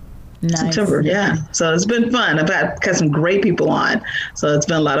September. Nice. September, yeah. So it's been fun. I've had some great people on. So it's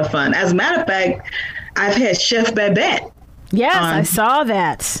been a lot of fun. As a matter of fact, I've had Chef Babette. Yes, I saw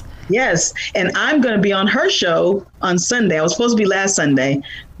that. Yes. And I'm going to be on her show on Sunday. I was supposed to be last Sunday,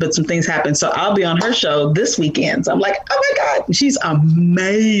 but some things happened. So I'll be on her show this weekend. So I'm like, oh my God, she's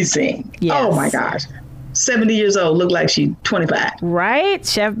amazing. Yes. Oh my gosh. 70 years old, look like she's 25. Right?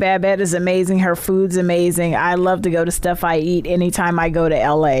 Chef Babette is amazing. Her food's amazing. I love to go to Stuff I Eat anytime I go to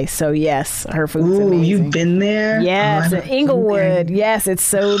LA. So yes, her food's amazing. You've been there? Yes, in Inglewood. Yes, it's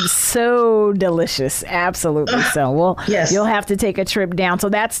so delicious. Absolutely. So yes. You'll have to take a trip down. So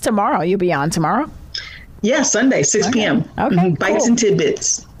that's tomorrow. You'll be on tomorrow? Yeah, Sunday, 6 p.m. Okay. Bites and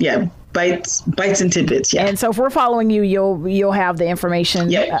tidbits. Yeah. Bites and tidbits. Yeah. And so if we're following you, you'll have the information.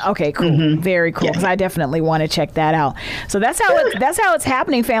 Yep. Okay, cool. Very cool. Because I definitely want to check that out. So that's how it's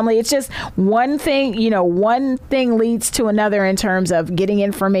happening, family. It's just one thing, one thing leads to another in terms of getting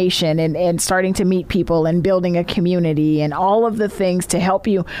information and starting to meet people and building a community and all of the things to help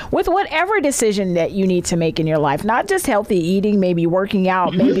you with whatever decision that you need to make in your life. Not just healthy eating, maybe working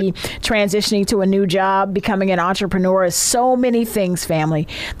out, maybe transitioning to a new job, becoming an entrepreneur. So many things, family,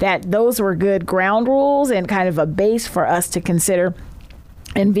 that those were good ground rules and kind of a base for us to consider.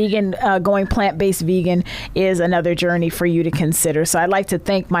 And going plant-based vegan is another journey for you to consider. So I'd like to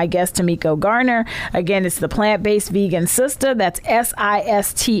thank my guest, Tamiko Garner. Again, it's the plant-based vegan Sistah. That's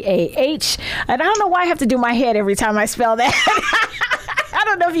Sistah. And I don't know why I have to do my head every time I spell that. I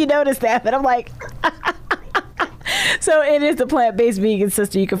don't know if you noticed that, but I'm like... So it is the Plant-Based Vegan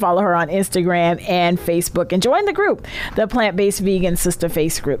Sistah. You can follow her on Instagram and Facebook and join the group, the Plant-Based Vegan Sistah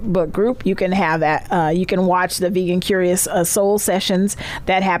Facebook group. You can have that. You can watch the Vegan Curious Soul sessions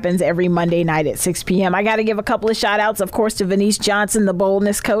that happens every Monday night at 6 p.m. I got to give a couple of shout outs, of course, to Venice Johnson, the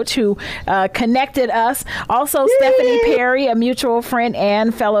boldness coach who connected us. Also, Stephanie Perry, a mutual friend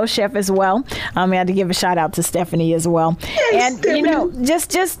and fellow chef as well. I had to give a shout out to Stephanie as well. And, Stephanie.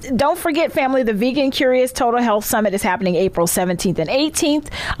 Just don't forget, family, the Vegan Curious Total Health Summit is happening April 17th and 18th.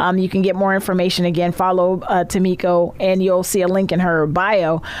 You can get more information. Again, follow Tamiko, and you'll see a link in her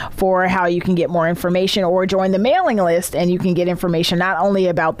bio for how you can get more information or join the mailing list, and you can get information not only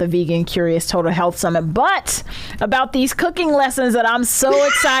about the Vegan Curious Total Health Summit, but about these cooking lessons that I'm so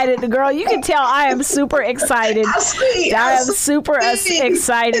excited. Girl, you can tell I am super excited. I am super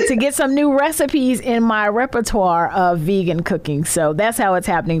excited to get some new recipes in my repertoire of vegan cooking. So that's how it's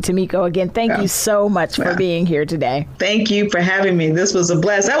happening. Tamiko, again, thank you so much for being here today. Thank you for having me. This was a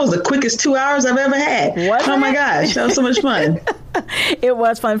blast. That was the quickest 2 hours I've ever had. Oh my gosh, that was so much fun. It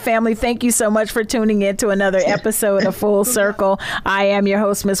was fun, family. Thank you so much for tuning in to another episode of Full Circle. I am your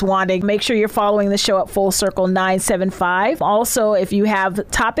host, Miss Wanda. Make sure you're following the show at Full Circle 975. Also, if you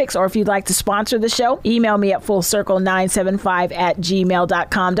have topics or if you'd like to sponsor the show, email me at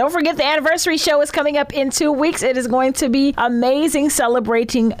fullcircle975@gmail.com. Don't forget the anniversary show is coming up in 2 weeks. It is going to be amazing,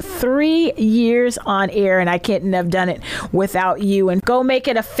 celebrating 3 years on air, and I couldn't have done it without you. And go make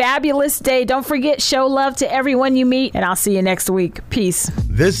it a fabulous day. Don't forget, show love to everyone you meet, and I'll see you next week. Peace.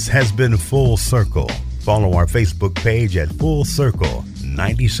 This has been Full Circle. Follow our Facebook page at Full Circle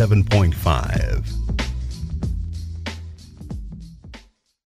 97.5.